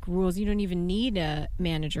no like rules. You don't even need a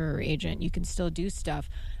manager or agent. You can still do stuff.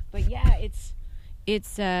 But yeah, it's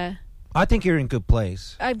I think you're in good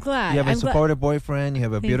place. I'm glad. You have a supportive boyfriend. You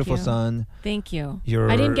have a beautiful son. Thank you.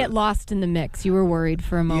 I didn't get lost in the mix. You were worried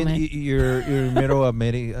for a moment. You're middle of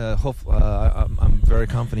maybe. I'm very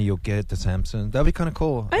confident you'll get the Samson. That'll be kind of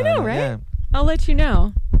cool. I know, right? Yeah. I'll let you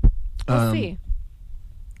know. We'll see.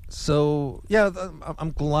 So yeah,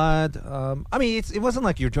 I'm glad. I mean, it wasn't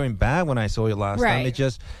like you're doing bad when I saw you last time. It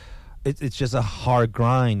just, it's just a hard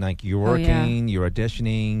grind. Like you're working, you're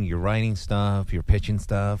auditioning, you're writing stuff, you're pitching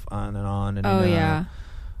stuff, on and on.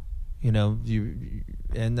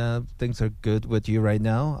 And things are good with you right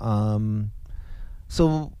now.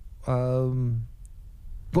 So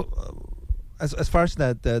as far as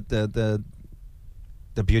the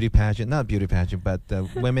beauty pageant, not beauty pageant, but the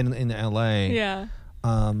women in LA. Yeah.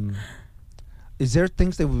 Is there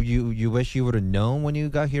things that you wish you would have known when you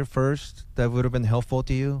got here first that would have been helpful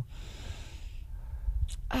to you?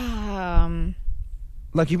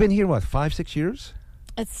 Like you've been here, what, 5-6 years?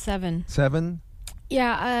 It's 7. 7?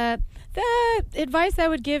 Yeah. The advice I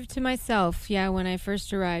would give to myself, when I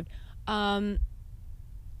first arrived, I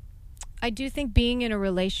do think being in a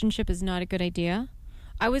relationship is not a good idea.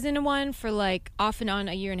 I was in one for like off and on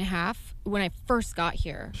a year and a half when I first got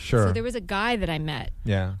here. Sure. So there was a guy that I met.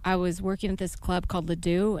 Yeah. I was working at this club called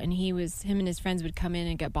Ledoux, and him and his friends would come in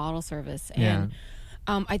and get bottle service. And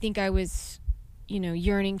I think I was,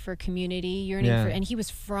 yearning for community, and he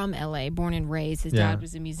was from LA, born and raised. His dad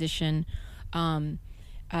was a musician,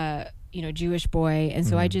 Jewish boy. And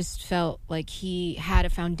so I just felt like he had a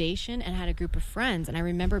foundation and had a group of friends. And I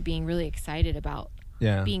remember being really excited about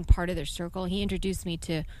being part of their circle. He introduced me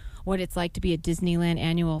to what it's like to be a Disneyland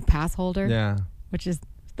annual pass holder. Yeah. Which is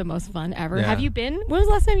the most fun ever. Yeah. Have you been? When was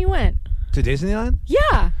the last time you went? To Disneyland?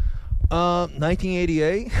 Yeah.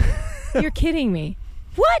 1988. You're kidding me.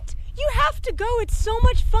 What? You have to go. It's so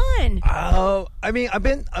much fun. I mean, I've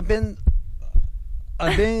been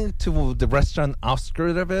I've been to the restaurant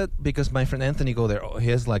outskirt of it because my friend Anthony go there. Oh, he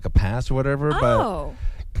has like a pass or whatever. Oh.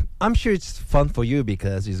 But I'm sure it's fun for you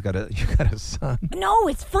because you got a son. No,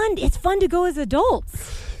 it's fun. It's fun to go as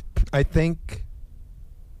adults. I think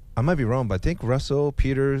I might be wrong, but I think Russell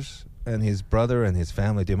Peters and his brother and his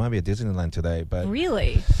family, they might be at Disneyland today. But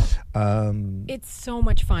Really? It's so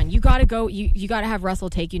much fun. You got to go. You got to have Russell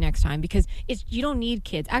take you next time because you don't need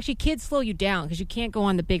kids. Actually, kids slow you down because you can't go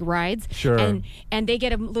on the big rides. Sure. And they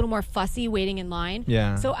get a little more fussy waiting in line.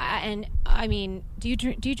 Yeah. So I mean, do you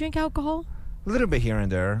drink alcohol? a little bit here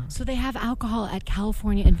and there. So they have alcohol at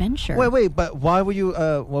California Adventure. Wait, but why were you?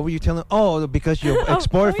 What were you telling? Oh, because your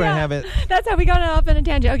ex-boyfriend have it. That's how we got off on a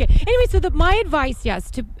tangent. Okay. Anyway, so my advice,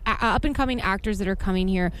 yes, to up and coming actors that are coming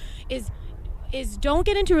here is don't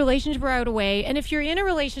get into a relationship right away. And if you're in a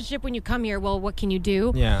relationship when you come here, well, what can you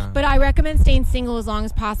do? Yeah. But I recommend staying single as long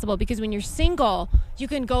as possible because when you're single, you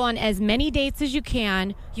can go on as many dates as you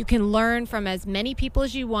can. You can learn from as many people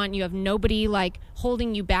as you want. You have nobody like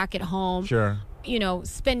holding you back at home. Sure. You know,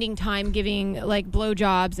 spending time giving like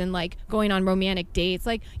blowjobs and like going on romantic dates.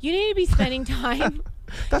 Like you need to be spending time.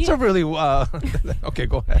 That's a really okay.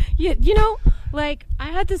 Go ahead. You know, like I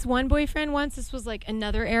had this one boyfriend once. This was like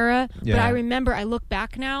another era, but Yeah. I remember. I look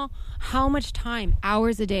back now, how much time,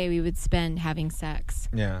 hours a day, we would spend having sex.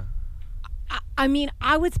 Yeah. I mean,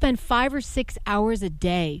 I would spend 5 or 6 hours a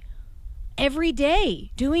day, every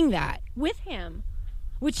day, doing that with him,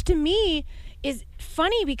 which to me is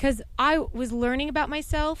funny because I was learning about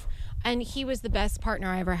myself, and he was the best partner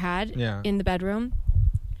I ever had in the bedroom.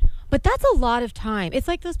 But that's a lot of time. It's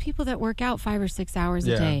like those people that work out 5 or 6 hours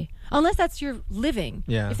a day. Unless that's your living.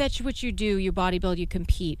 Yeah. If that's what you do, you bodybuild, you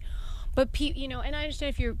compete. But, you know, and I understand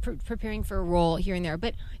if you're preparing for a role here and there,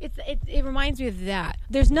 but it reminds me of that.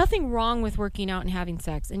 There's nothing wrong with working out and having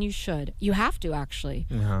sex, and you should. You have to, actually.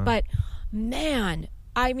 Uh-huh. But, man,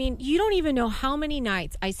 I mean, you don't even know how many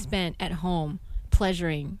nights I spent at home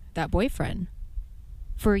pleasuring that boyfriend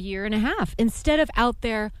for 1.5 years instead of out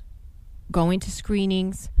there going to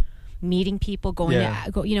screenings, meeting people, going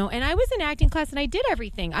to, you know, and I was in acting class and I did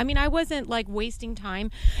everything. I mean, I wasn't like wasting time,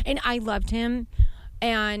 and I loved him,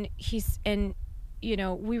 and you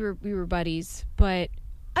know, we were buddies, but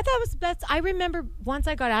I thought I remember once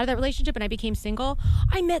I got out of that relationship and I became single,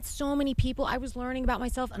 I met so many people. I was learning about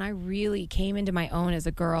myself, and I really came into my own as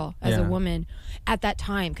a girl, as a woman at that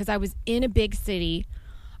time, because I was in a big city.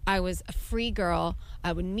 I was a free girl.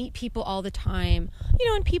 I would meet people all the time, you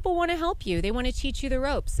know, and people want to help you. They want to teach you the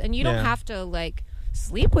ropes, and you don't have to like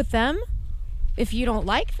sleep with them if you don't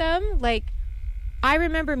like them. Like, I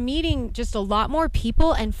remember meeting just a lot more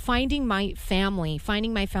people and finding my family,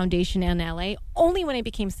 finding my foundation in LA only when I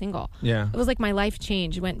became single. Yeah. It was like my life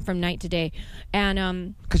changed, went from night to day.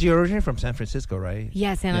 And Because you're originally from San Francisco, right?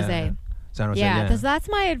 yeah, San Jose. San Jose. Yeah, Yeah. because that's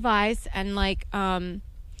my advice, and like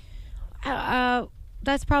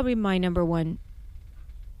that's probably my number one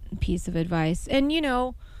piece of advice. And you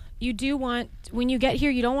know, you do want, when you get here,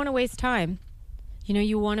 you don't want to waste time. You know,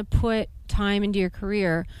 you want to put time into your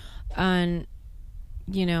career. And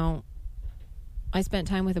you know, I spent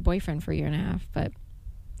time with a boyfriend for 1.5 years, but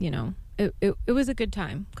you know, it was a good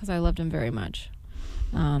time because I loved him very much.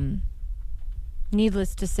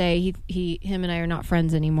 Needless to say, him and I are not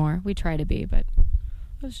friends anymore. We try to be, but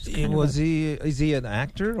it was just kind of is he an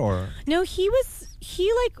actor or? No, he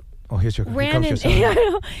like Oh, here ran comes in. your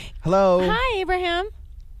son. Hello. Hi, Abraham.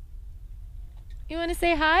 You want to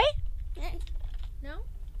say hi? No?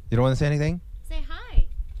 You don't want to say anything? Say hi.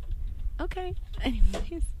 Okay.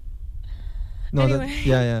 Anyways. No. Anyway.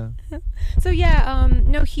 Yeah. So yeah,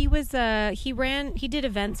 no, he did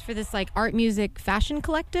events for this like art music fashion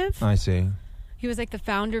collective. I see. He was like the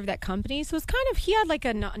founder of that company. So it's kind of, he had like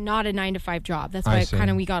a not a 9-to-5 job. That's I why see. kind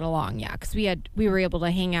of we got along. Yeah. Cause we were able to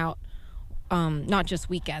hang out, not just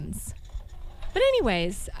weekends, but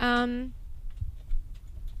anyways,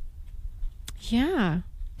 yeah.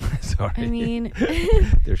 Sorry. I mean,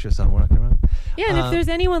 There's your son walking around. yeah. And if there's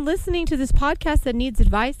anyone listening to this podcast that needs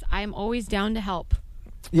advice, I am always down to help.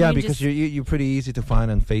 Yeah, You because just- you're pretty easy to find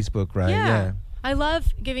on Facebook, right? Yeah. I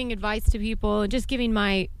love giving advice to people and just giving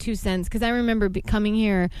my 2 cents, because I remember coming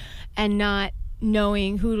here and not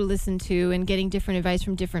knowing who to listen to and getting different advice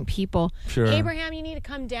from different people. Sure. Abraham, you need to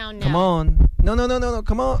come down now. Come on. No.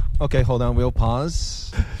 Come on. Okay, hold on. We'll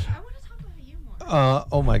pause. I want to talk about you more.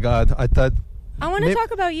 Oh my God. I thought. I want to talk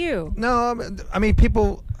about you. No, I mean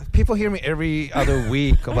people hear me every other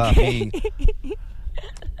week about me.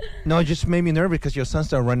 No, it just made me nervous because your son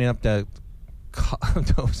started running up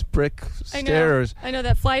those brick stairs. I know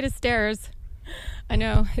that flight of stairs. I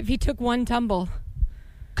know. If he took one tumble.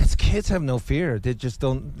 Because kids have no fear. They just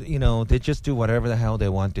don't, they just do whatever the hell they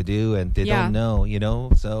want to do, and they Yeah. don't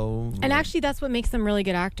know, so. And actually, that's what makes them really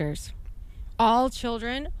good actors. All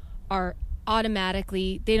children are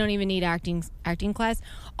automatically, they don't even need acting class.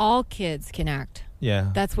 All kids can act. Yeah.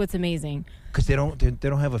 That's what's amazing. Because they don't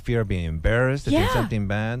have a fear of being embarrassed if Yeah. there's something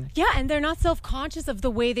bad. Yeah, and they're not self-conscious of the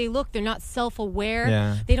way they look. They're not self-aware.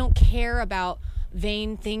 Yeah. They don't care about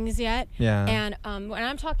vain things yet. Yeah. And when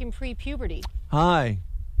I'm talking pre-puberty. Hi.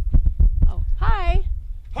 Oh, hi.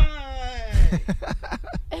 Hi!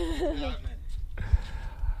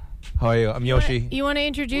 How are you? I'm Yoshi. You want to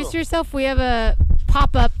introduce yourself? We have a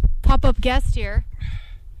pop-up guest here.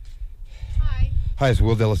 Hi. Hi, it's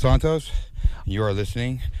Will De Los Santos. You are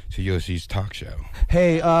listening to Yoshi's talk show.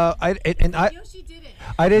 Hey, I Yoshi did it.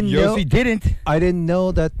 I didn't know. Yoshi didn't. I didn't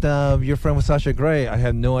know that you're friend with Sasha Grey. I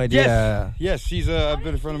had no idea. Yes. Yes, she's a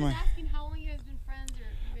been a friend of mine. Asking how long you guys been friends?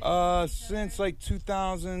 Since like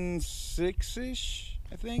 2006-ish,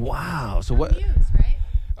 I think. Wow. So what? News, right?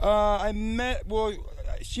 I met,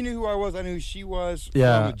 she knew who I was. I knew who she was.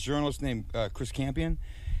 Yeah. From a journalist named Chris Campion,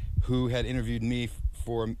 who had interviewed me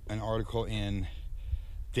for an article in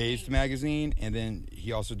Dazed magazine, and then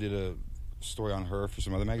he also did a story on her for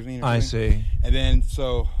some other magazine. Or I something. see. And then,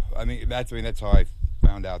 so that's how I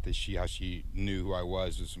found out that how she knew who I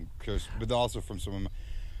was some curious, but also from some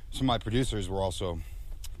of my producers were also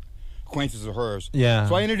acquaintances of hers. Yeah.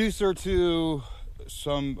 So I introduced her to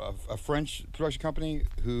a French production company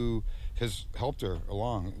who has helped her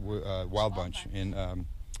along with Wild Bunch in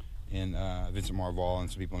Vincent Marval and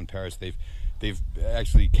some people in Paris. They've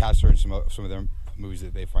actually cast her in some of their movies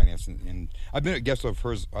that they financed, and I've been a guest of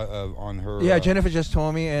hers on her. Yeah, Jennifer just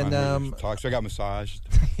told me, and on her talk. So I got massaged.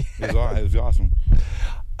 It was awesome.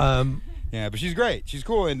 Yeah, but she's great. She's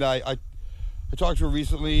cool, and I talked to her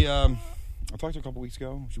recently. I talked to her a couple weeks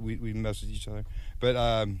ago. We messaged each other, but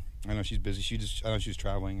I know she's busy. I know she's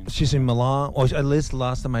traveling. And, she's in Milan, or at least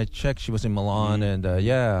last time I checked, she was in Milan, and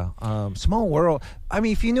small world. I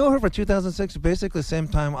mean, if you knew her for 2006, basically same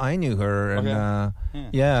time I knew her, and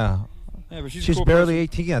Yeah, but she's a cool barely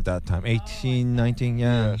person. 18 at that time, 18, 19,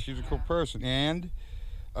 yeah. Yeah, she's a cool person, and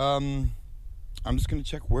I'm just gonna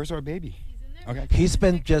check. Where's our baby? Okay. He's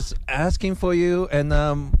been just asking for you, and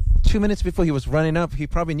 2 minutes before he was running up, he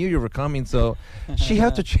probably knew you were coming, so she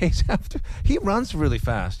had to chase after. He runs really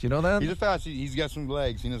fast, you know that? He's a fast. He's got some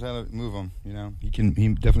legs. He knows how to move them. You know, he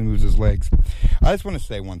definitely moves his legs. I just want to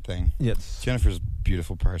say one thing. Yes. Jennifer's a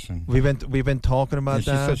beautiful person. We've been talking about And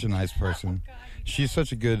she's that. such a nice person. She's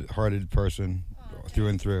such a good-hearted person through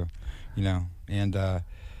and through. You know, and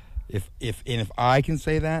if I can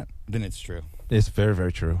say that, then it's true. It's very,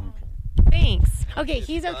 very true. Thanks. Okay,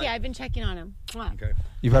 he's okay. I've been checking on him. Mwah. Okay.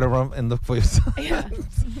 You gotta run and look for yourself. Yeah.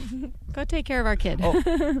 Go take care of our kid.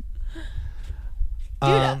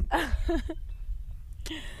 Oh.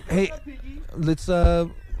 Hey, let's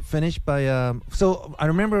finish by. So I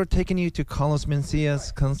remember taking you to Carlos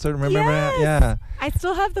Mencia's concert. Remember that? Yes. Yeah. I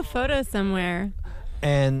still have the photo somewhere.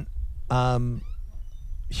 And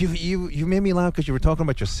you made me laugh because you were talking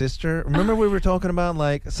about your sister. Remember we were talking about,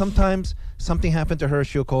 like, sometimes something happened to her,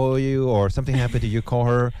 she'll call you, or something happened to you, call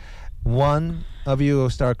her. One of you will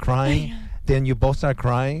start crying, then you both start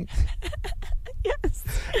crying. Yes.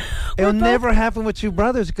 It'll never happen with two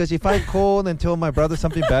brothers, because if I called and told my brother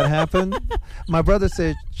something bad happened, my brother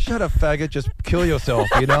said, "Shut up, faggot, just kill yourself,"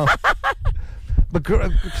 you know? But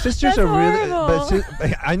sisters That's are really. horrible.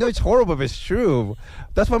 But I know it's horrible, but it's true.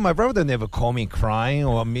 That's why my brother never called me crying,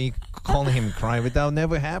 or me calling him crying. But that would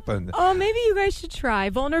never happen. Oh, maybe you guys should try.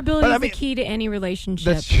 Vulnerability But I is mean, the key to any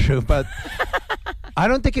relationship. That's true, but I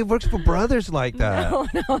don't think it works for brothers like that. No,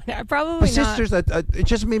 probably But not. sisters, it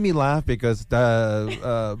just made me laugh because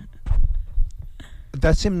that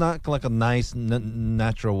seemed not like a nice,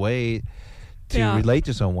 natural way to Yeah. relate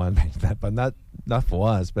to someone, but not for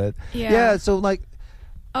us. But Yeah. so like,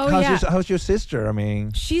 Oh, yeah. how's your sister? I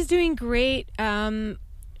mean, She's doing great.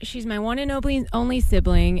 She's my one and only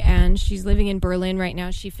sibling, and she's living in Berlin right now.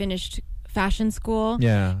 She finished fashion school.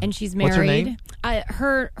 Yeah. And she's What's her married. name?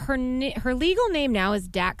 Her legal name now is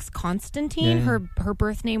Dax Constantine. Yeah. Her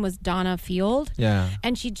birth name was Donna Field. yeah.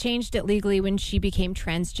 And she changed it legally when she became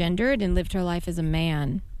transgendered and lived her life as a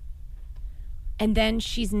man. And then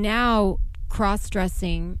she's now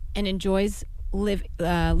cross-dressing and enjoys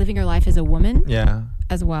living her life as a woman Yeah.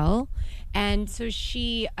 as well. And so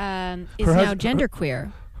she is Her now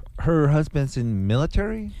genderqueer. Her husband's in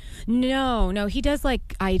military? No, he does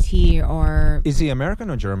like IT or Is he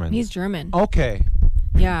American or German? he's German. Okay.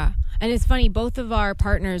 Yeah. And it's funny, both of our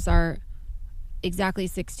partners are exactly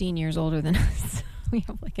 16 years older than us. We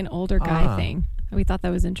have like an older guy thing. We thought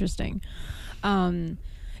that was interesting.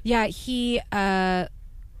 Yeah, he does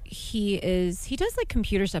like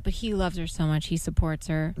computer stuff, but he loves her so much. He supports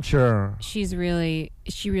her. Sure. She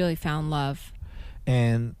really found love.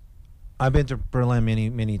 And I've been to Berlin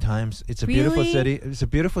many times. It's a beautiful Really? city. It's a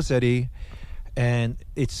beautiful city, and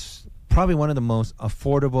it's probably one of the most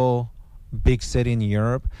affordable big city in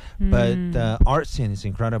Europe. But the art scene is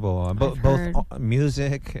incredible. I've heard. Both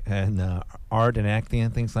music and art and acting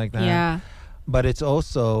and things like that. Yeah. But it's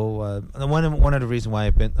also one of the reasons why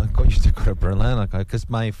I used to go to Berlin, because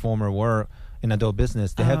my former work in adult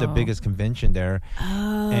business, they have the Oh. biggest convention there,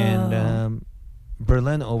 and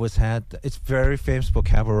Berlin always had. It's very famous for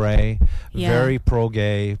cabaret, Yeah. very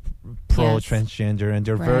pro-gay, Yes. pro-transgender, and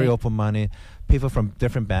they're very Right. open-minded. People from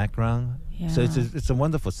different background. So Yeah. it's a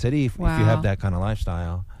wonderful city if you Wow. have that kind of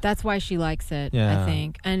lifestyle. That's why she likes it, Yeah. I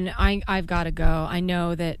think. And I've got to go. I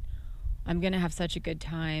know that I'm going to have such a good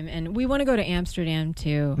time. And we want to go to Amsterdam,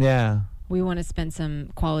 too. Yeah. We want to spend some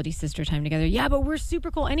quality sister time together. Yeah, but we're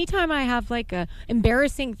super cool. Anytime I have like a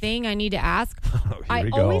embarrassing thing I need to ask, I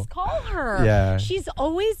we go. always call her. Yeah. She's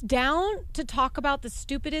always down to talk about the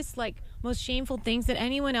stupidest, like most shameful things that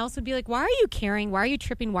anyone else would be like, why are you caring? Why are you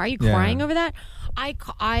tripping? Why are you Yeah. crying over that?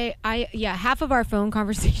 Yeah, half of our phone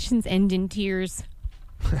conversations end in tears.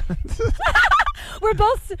 We're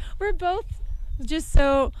both just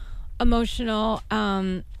so emotional,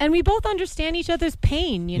 and we both understand each other's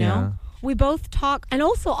pain, you know? Yeah. We both talk, and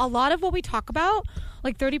also a lot of what we talk about,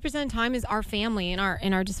 like 30% of the time, is our family and our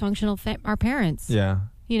dysfunctional our parents. Yeah.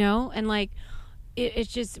 You know, and like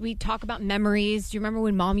it's just we talk about memories. Do you remember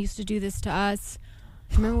when Mom used to do this to us?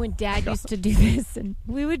 Do you remember when Dad used to do this? And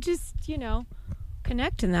we would just,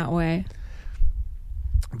 connect in that way.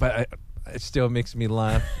 But it still makes me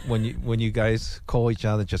laugh when you guys call each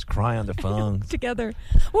other, just cry on the phone. Together.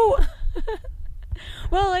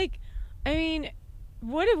 Well, like, I mean,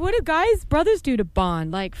 what do brothers do to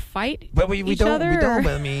bond? Like fight But we each don't. other? We don't. or-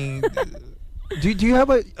 But I mean, do you have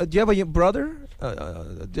a brother? Do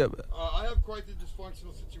you have- I have quite the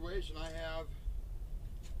dysfunctional situation. I have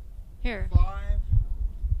Here. 5.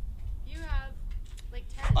 You have like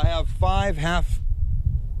 10. I have 5 half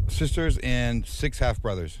sisters and 6 half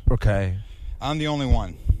brothers. okay. I'm the only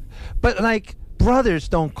one. But like brothers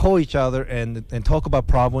don't call each other and talk about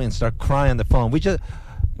problem and start crying on the phone. We just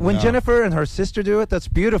when No. Jennifer and her sister do it, that's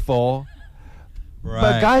beautiful.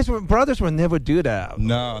 Right. But brothers will never do that.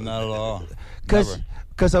 No, not at all. Never.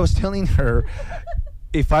 Because I was telling her,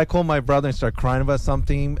 if I call my brother and start crying about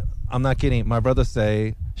something, I'm not kidding. My brother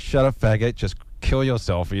say, "Shut up, faggot! Just kill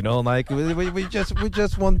yourself." You know, like we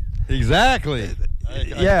just want. Exactly.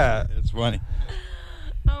 Yeah. It's funny.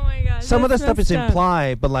 Oh my god. Some of the that's stuff is messed up.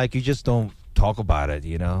 implied, but like you just don't talk about it.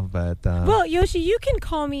 You know, but Well, Yoshi, you can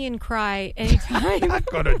call me and cry anytime. I'm not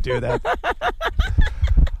gonna do that.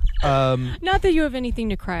 Not that you have anything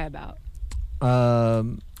to cry about.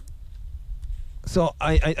 So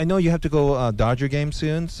I know you have to go Dodger game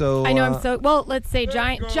soon. So I know I'm so well. Let's say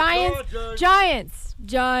Giants. Let's go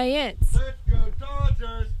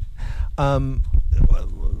Dodgers.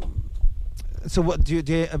 So what do you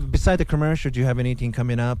beside the commercial? Do you have anything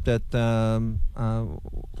coming up that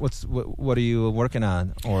what are you working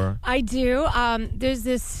on or? I do. There's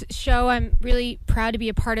this show I'm really proud to be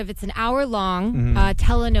a part of. It's an hour-long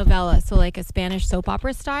telenovela, so like a Spanish soap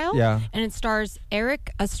opera style. Yeah. And it stars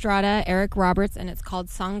Eric Estrada, Eric Roberts, and it's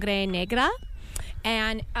called Sangre Negra,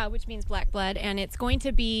 and which means black blood. And it's going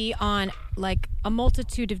to be on like a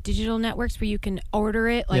multitude of digital networks where you can order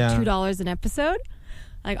it like Yeah. $2 an episode.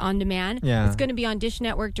 Like on demand. Yeah. It's going to be on Dish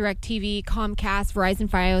Network, DirecTV, Comcast, Verizon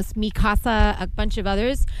Fios, Mi Casa, a bunch of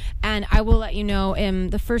others. And I will let you know,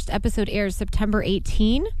 the first episode airs September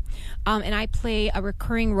 18. And I play a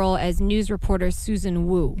recurring role as news reporter Susan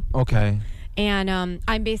Wu. Okay. And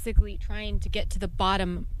I'm basically trying to get to the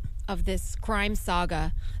bottom of this crime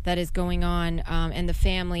saga that is going on and the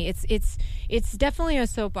family. It's definitely a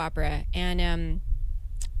soap opera. And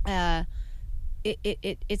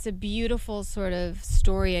it's a beautiful sort of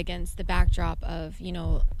story against the backdrop of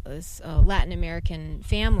this Latin American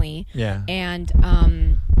family, Yeah. and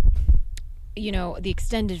the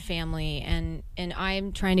extended family, and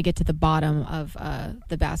I'm trying to get to the bottom of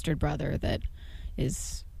the bastard brother that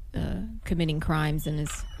is committing crimes and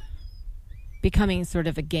is becoming sort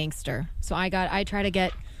of a gangster. So I try to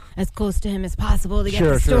get as close to him as possible to get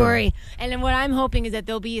Sure, the sure. story. And then what I'm hoping is that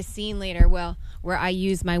there'll be a scene later, where I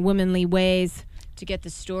use my womanly ways to get the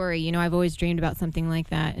story. I've always dreamed about something like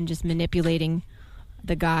that, and just manipulating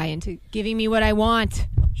the guy into giving me what I want.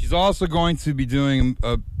 She's also going to be doing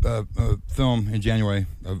a film in January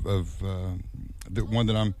of the one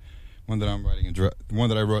that I'm writing and one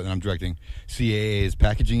that I wrote and I'm directing. CAA is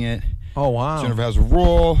packaging it, Oh wow. Jennifer has a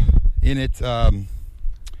role in it, and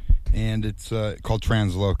it's called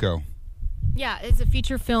Transloco. Yeah, it's a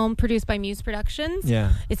feature film produced by Muse Productions.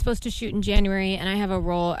 Yeah. It's supposed to shoot in January, and I have a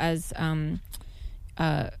role as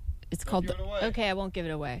it's called. give it away. Okay, I won't give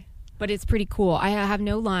it away, but it's pretty cool. I have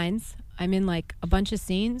no lines. I'm in like a bunch of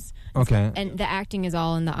scenes. Okay. And the acting is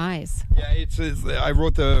all in the eyes. Yeah, it's I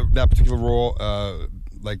wrote that particular role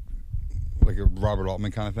like a Robert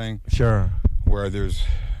Altman kind of thing, Sure. where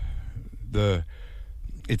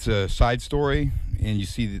it's a side story, and you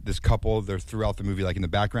see this couple. They're throughout the movie, like in the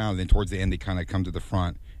background, and then towards the end, they kind of come to the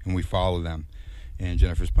front, and we follow them. And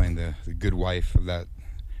Jennifer's playing the good wife of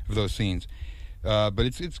those scenes. But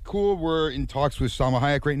it's cool. We're in talks with Salma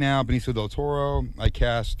Hayek right now, Benicio del Toro. I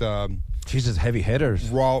cast Jesus, heavy hitters.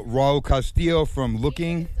 Raul Castillo from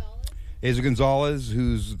Looking. Asa Gonzalez,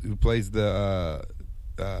 who plays the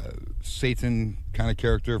Satan kind of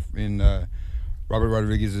character in Robert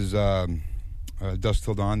Rodriguez's Dusk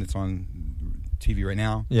Till Dawn, that's on TV right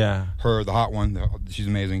now. Yeah. Her, the hot one, she's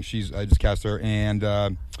amazing. I just cast her, and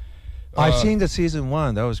I've seen the season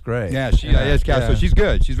 1. That was great. yeah, I just cast her. She's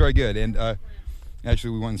good. She's very good, and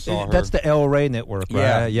actually we went and saw her. That's the El Rey network,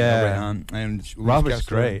 right? Yeah. Right, and we Robert's just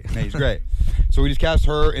cast her. great. Yeah, he's great. So we just cast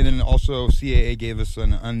her, and then also CAA gave us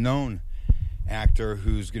an unknown actor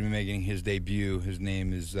who's going to be making his debut. His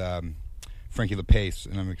name is Frankie LaPace,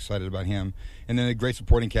 and I'm excited about him. And then a great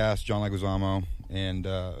supporting cast: John Leguizamo and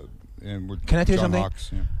we're Can I tell you John something? Hawkes,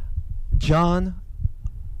 yeah. John,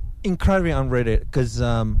 incredibly underrated because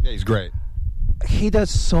Yeah, he's great. he does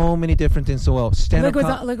so many different things so well. Stand-up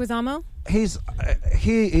Leguizamo? he's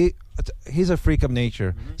a freak of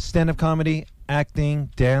nature. Mm-hmm. Stand-up comedy, acting,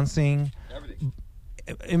 dancing, Everything.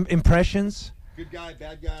 impressions. Good guy,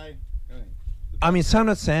 bad guy. Everything. I mean, Son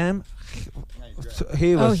of Sam. Yeah, he's great.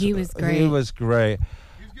 He was. he was great. He was great.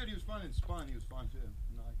 He was good. He was fun. It's fun. He was fun too.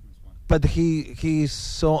 No, I think it was fun. But he's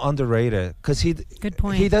so underrated because Good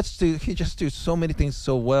point. he just do so many things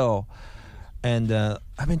so well, and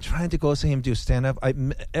I've been trying to go see him do stand up.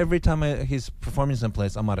 Every time he's performing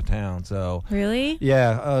someplace, I'm out of town. So Really?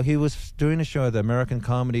 yeah, he was doing a show at the American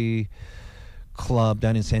Comedy Club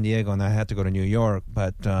down in San Diego, and I had to go to New York.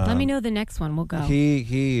 But Let me know the next one. We'll go.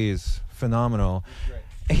 He is phenomenal.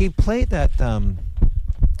 He played that.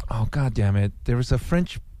 Oh God damn it! There was a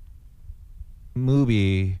French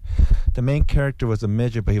movie. The main character was a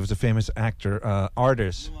midget, but he was a famous actor,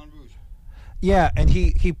 artist. Moulin Rouge. Yeah, and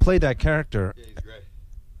he played that character, Yeah, he's great.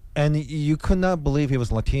 and you could not believe he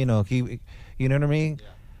was Latino. You know what I mean? Yeah.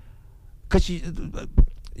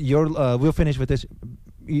 Because we'll finish with this.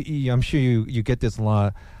 I'm sure you get this a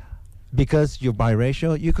lot. Because you're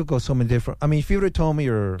biracial, you could go so many different. I mean, if you would have told me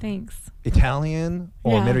you're Thanks. Italian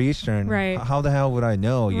or Yeah. Middle Eastern, Right. how the hell would I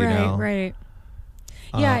know? You know? Right.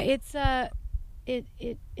 Yeah, it's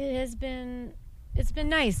it has been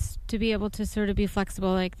nice to be able to sort of be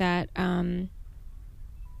flexible like that. And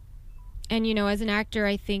as an actor,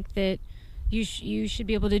 I think that you should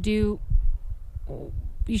be able to do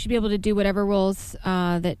whatever roles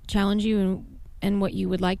that challenge you and what you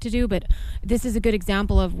would like to do. But this is a good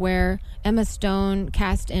example of where Emma Stone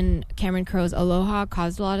cast in Cameron Crowe's Aloha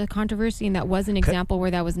caused a lot of controversy, and that was an example where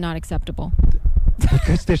that was not acceptable.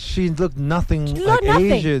 Because she looked nothing She like looked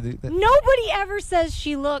nothing. Asian. Nobody ever says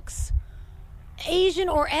she looks Asian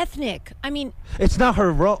or ethnic. I mean, It's not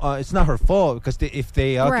her role. It's not her fault because if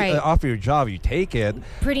they Right. offer you a job, you take it.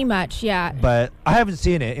 pretty much, yeah. But I haven't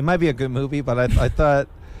seen it. It might be a good movie, but I thought,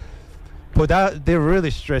 but they're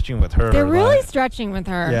really stretching with her. They're really like, stretching with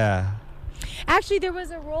her. yeah. Actually, there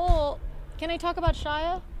was a role. Can I talk about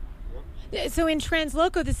Shia? So in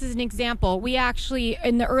Transloco, this is an example. We actually,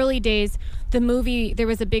 in the early days, the movie, there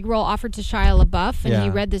was a big role offered to Shia LaBeouf, and he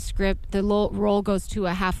Yeah. read the script. The role goes to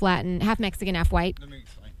a half Latin, half Mexican, half white Let me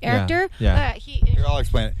explain. actor. Yeah. Here, I'll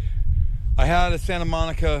explain it. I had a Santa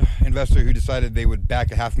Monica investor who decided they would back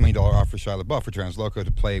a $500,000 offer for Shia LaBeouf for Transloco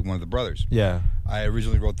to play one of the brothers. Yeah. I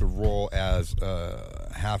originally wrote the role as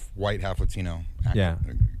half white, half Latino actor, Yeah.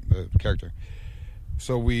 character.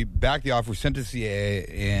 So we backed the offer, sent it to CAA,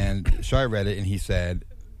 and Shia read it, and he said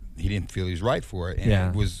he didn't feel he was right for it. And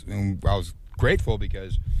Yeah. and I was grateful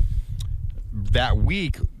because that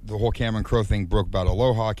week the whole Cameron Crowe thing broke about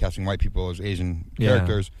Aloha, casting white people as Asian Yeah.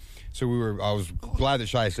 characters. So I was glad that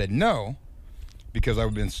Shia said no, because I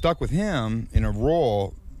would have been stuck with him in a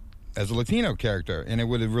role as a Latino character, and it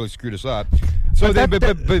would have really screwed us up. So That would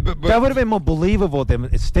have been more believable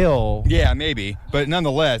than still. yeah, maybe, but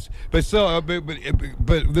nonetheless, but still, but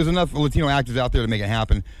there's enough Latino actors out there to make it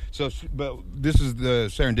happen. So, but this is the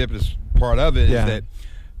serendipitous part of it, Yeah. is that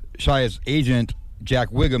Shia's agent, Jack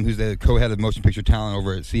Wiggum, who's the co-head of motion picture talent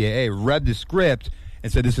over at CAA, read the script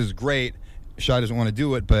and said, "This is great. Shai doesn't want to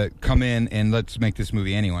do it, but come in and let's make this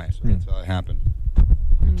movie anyway." So that's how it happened.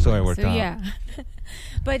 So it worked out. Yeah.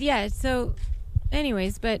 But yeah, so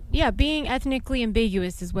anyways, but yeah, being ethnically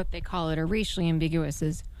ambiguous is what they call it, or racially ambiguous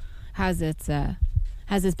has its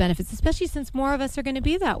benefits, especially since more of us are going to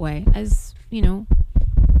be that way as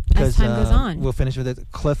as time goes on. We'll finish with it.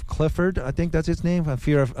 Cliff Clifford, I think that's his name.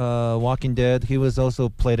 Fear of Walking Dead. He was also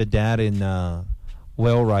played a dad in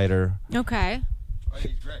Whale Rider. Okay. Oh,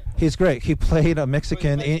 he's great. He's great. He played a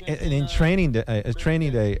Mexican in Training Day,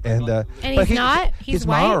 and And but he's not? He's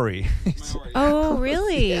white? Maori. Oh,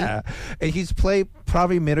 really? Yeah, and he's played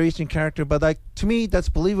probably Middle Eastern character, but like to me that's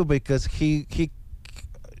believable because he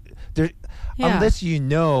there. Yeah. Unless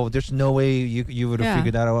there's no way you would have Yeah.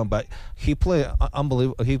 figured that out. But he played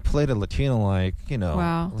unbelievable. He played a Latino,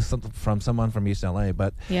 Wow. from someone from East LA.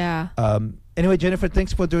 But Yeah. anyway, Jennifer,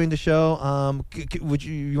 thanks for doing the show. Would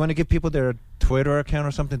you want to give people their Twitter account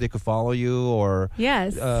or something they could follow you, or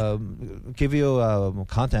Yes. give you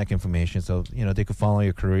contact information so they could follow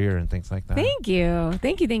your career and things like that? Thank you.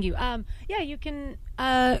 Yeah, you can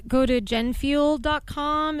go to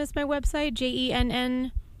jenfield.com is my website,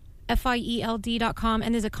 JENNFIELD.com,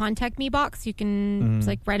 and there's a contact me box. You can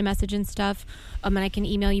just, write a message and stuff, and I can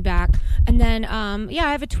email you back. And then I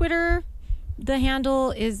have a Twitter. The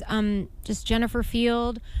handle is just Jennifer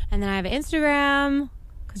Field, and then I have an Instagram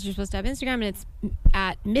because you're supposed to have Instagram, and it's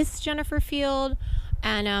at Miss Jennifer Field.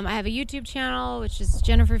 And I have a YouTube channel, which is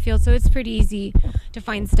Jennifer Field, so it's pretty easy to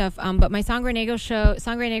find stuff. But my Sangre Negra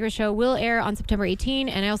show will air on September 18,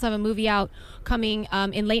 and I also have a movie out coming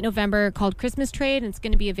in late November called Christmas Trade, and it's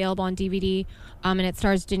going to be available on DVD. And it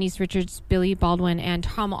stars Denise Richards, Billy Baldwin, and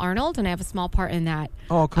Tom Arnold, and I have a small part in that.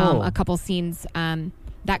 Oh, cool. A couple scenes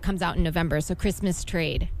that comes out in November. So Christmas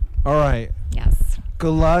Trade. All right. Yes.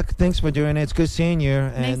 Good luck. Thanks for doing it. It's good seeing you.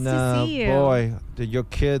 Nice And to see you. boy, your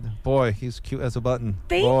kid, he's cute as a button.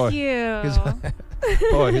 Thank boy. you.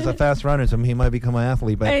 He's a fast runner, so he might become an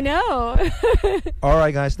athlete. But I know. all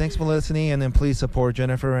right, guys, thanks for listening, and then please support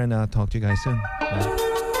Jennifer, and talk to you guys soon.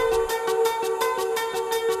 Bye.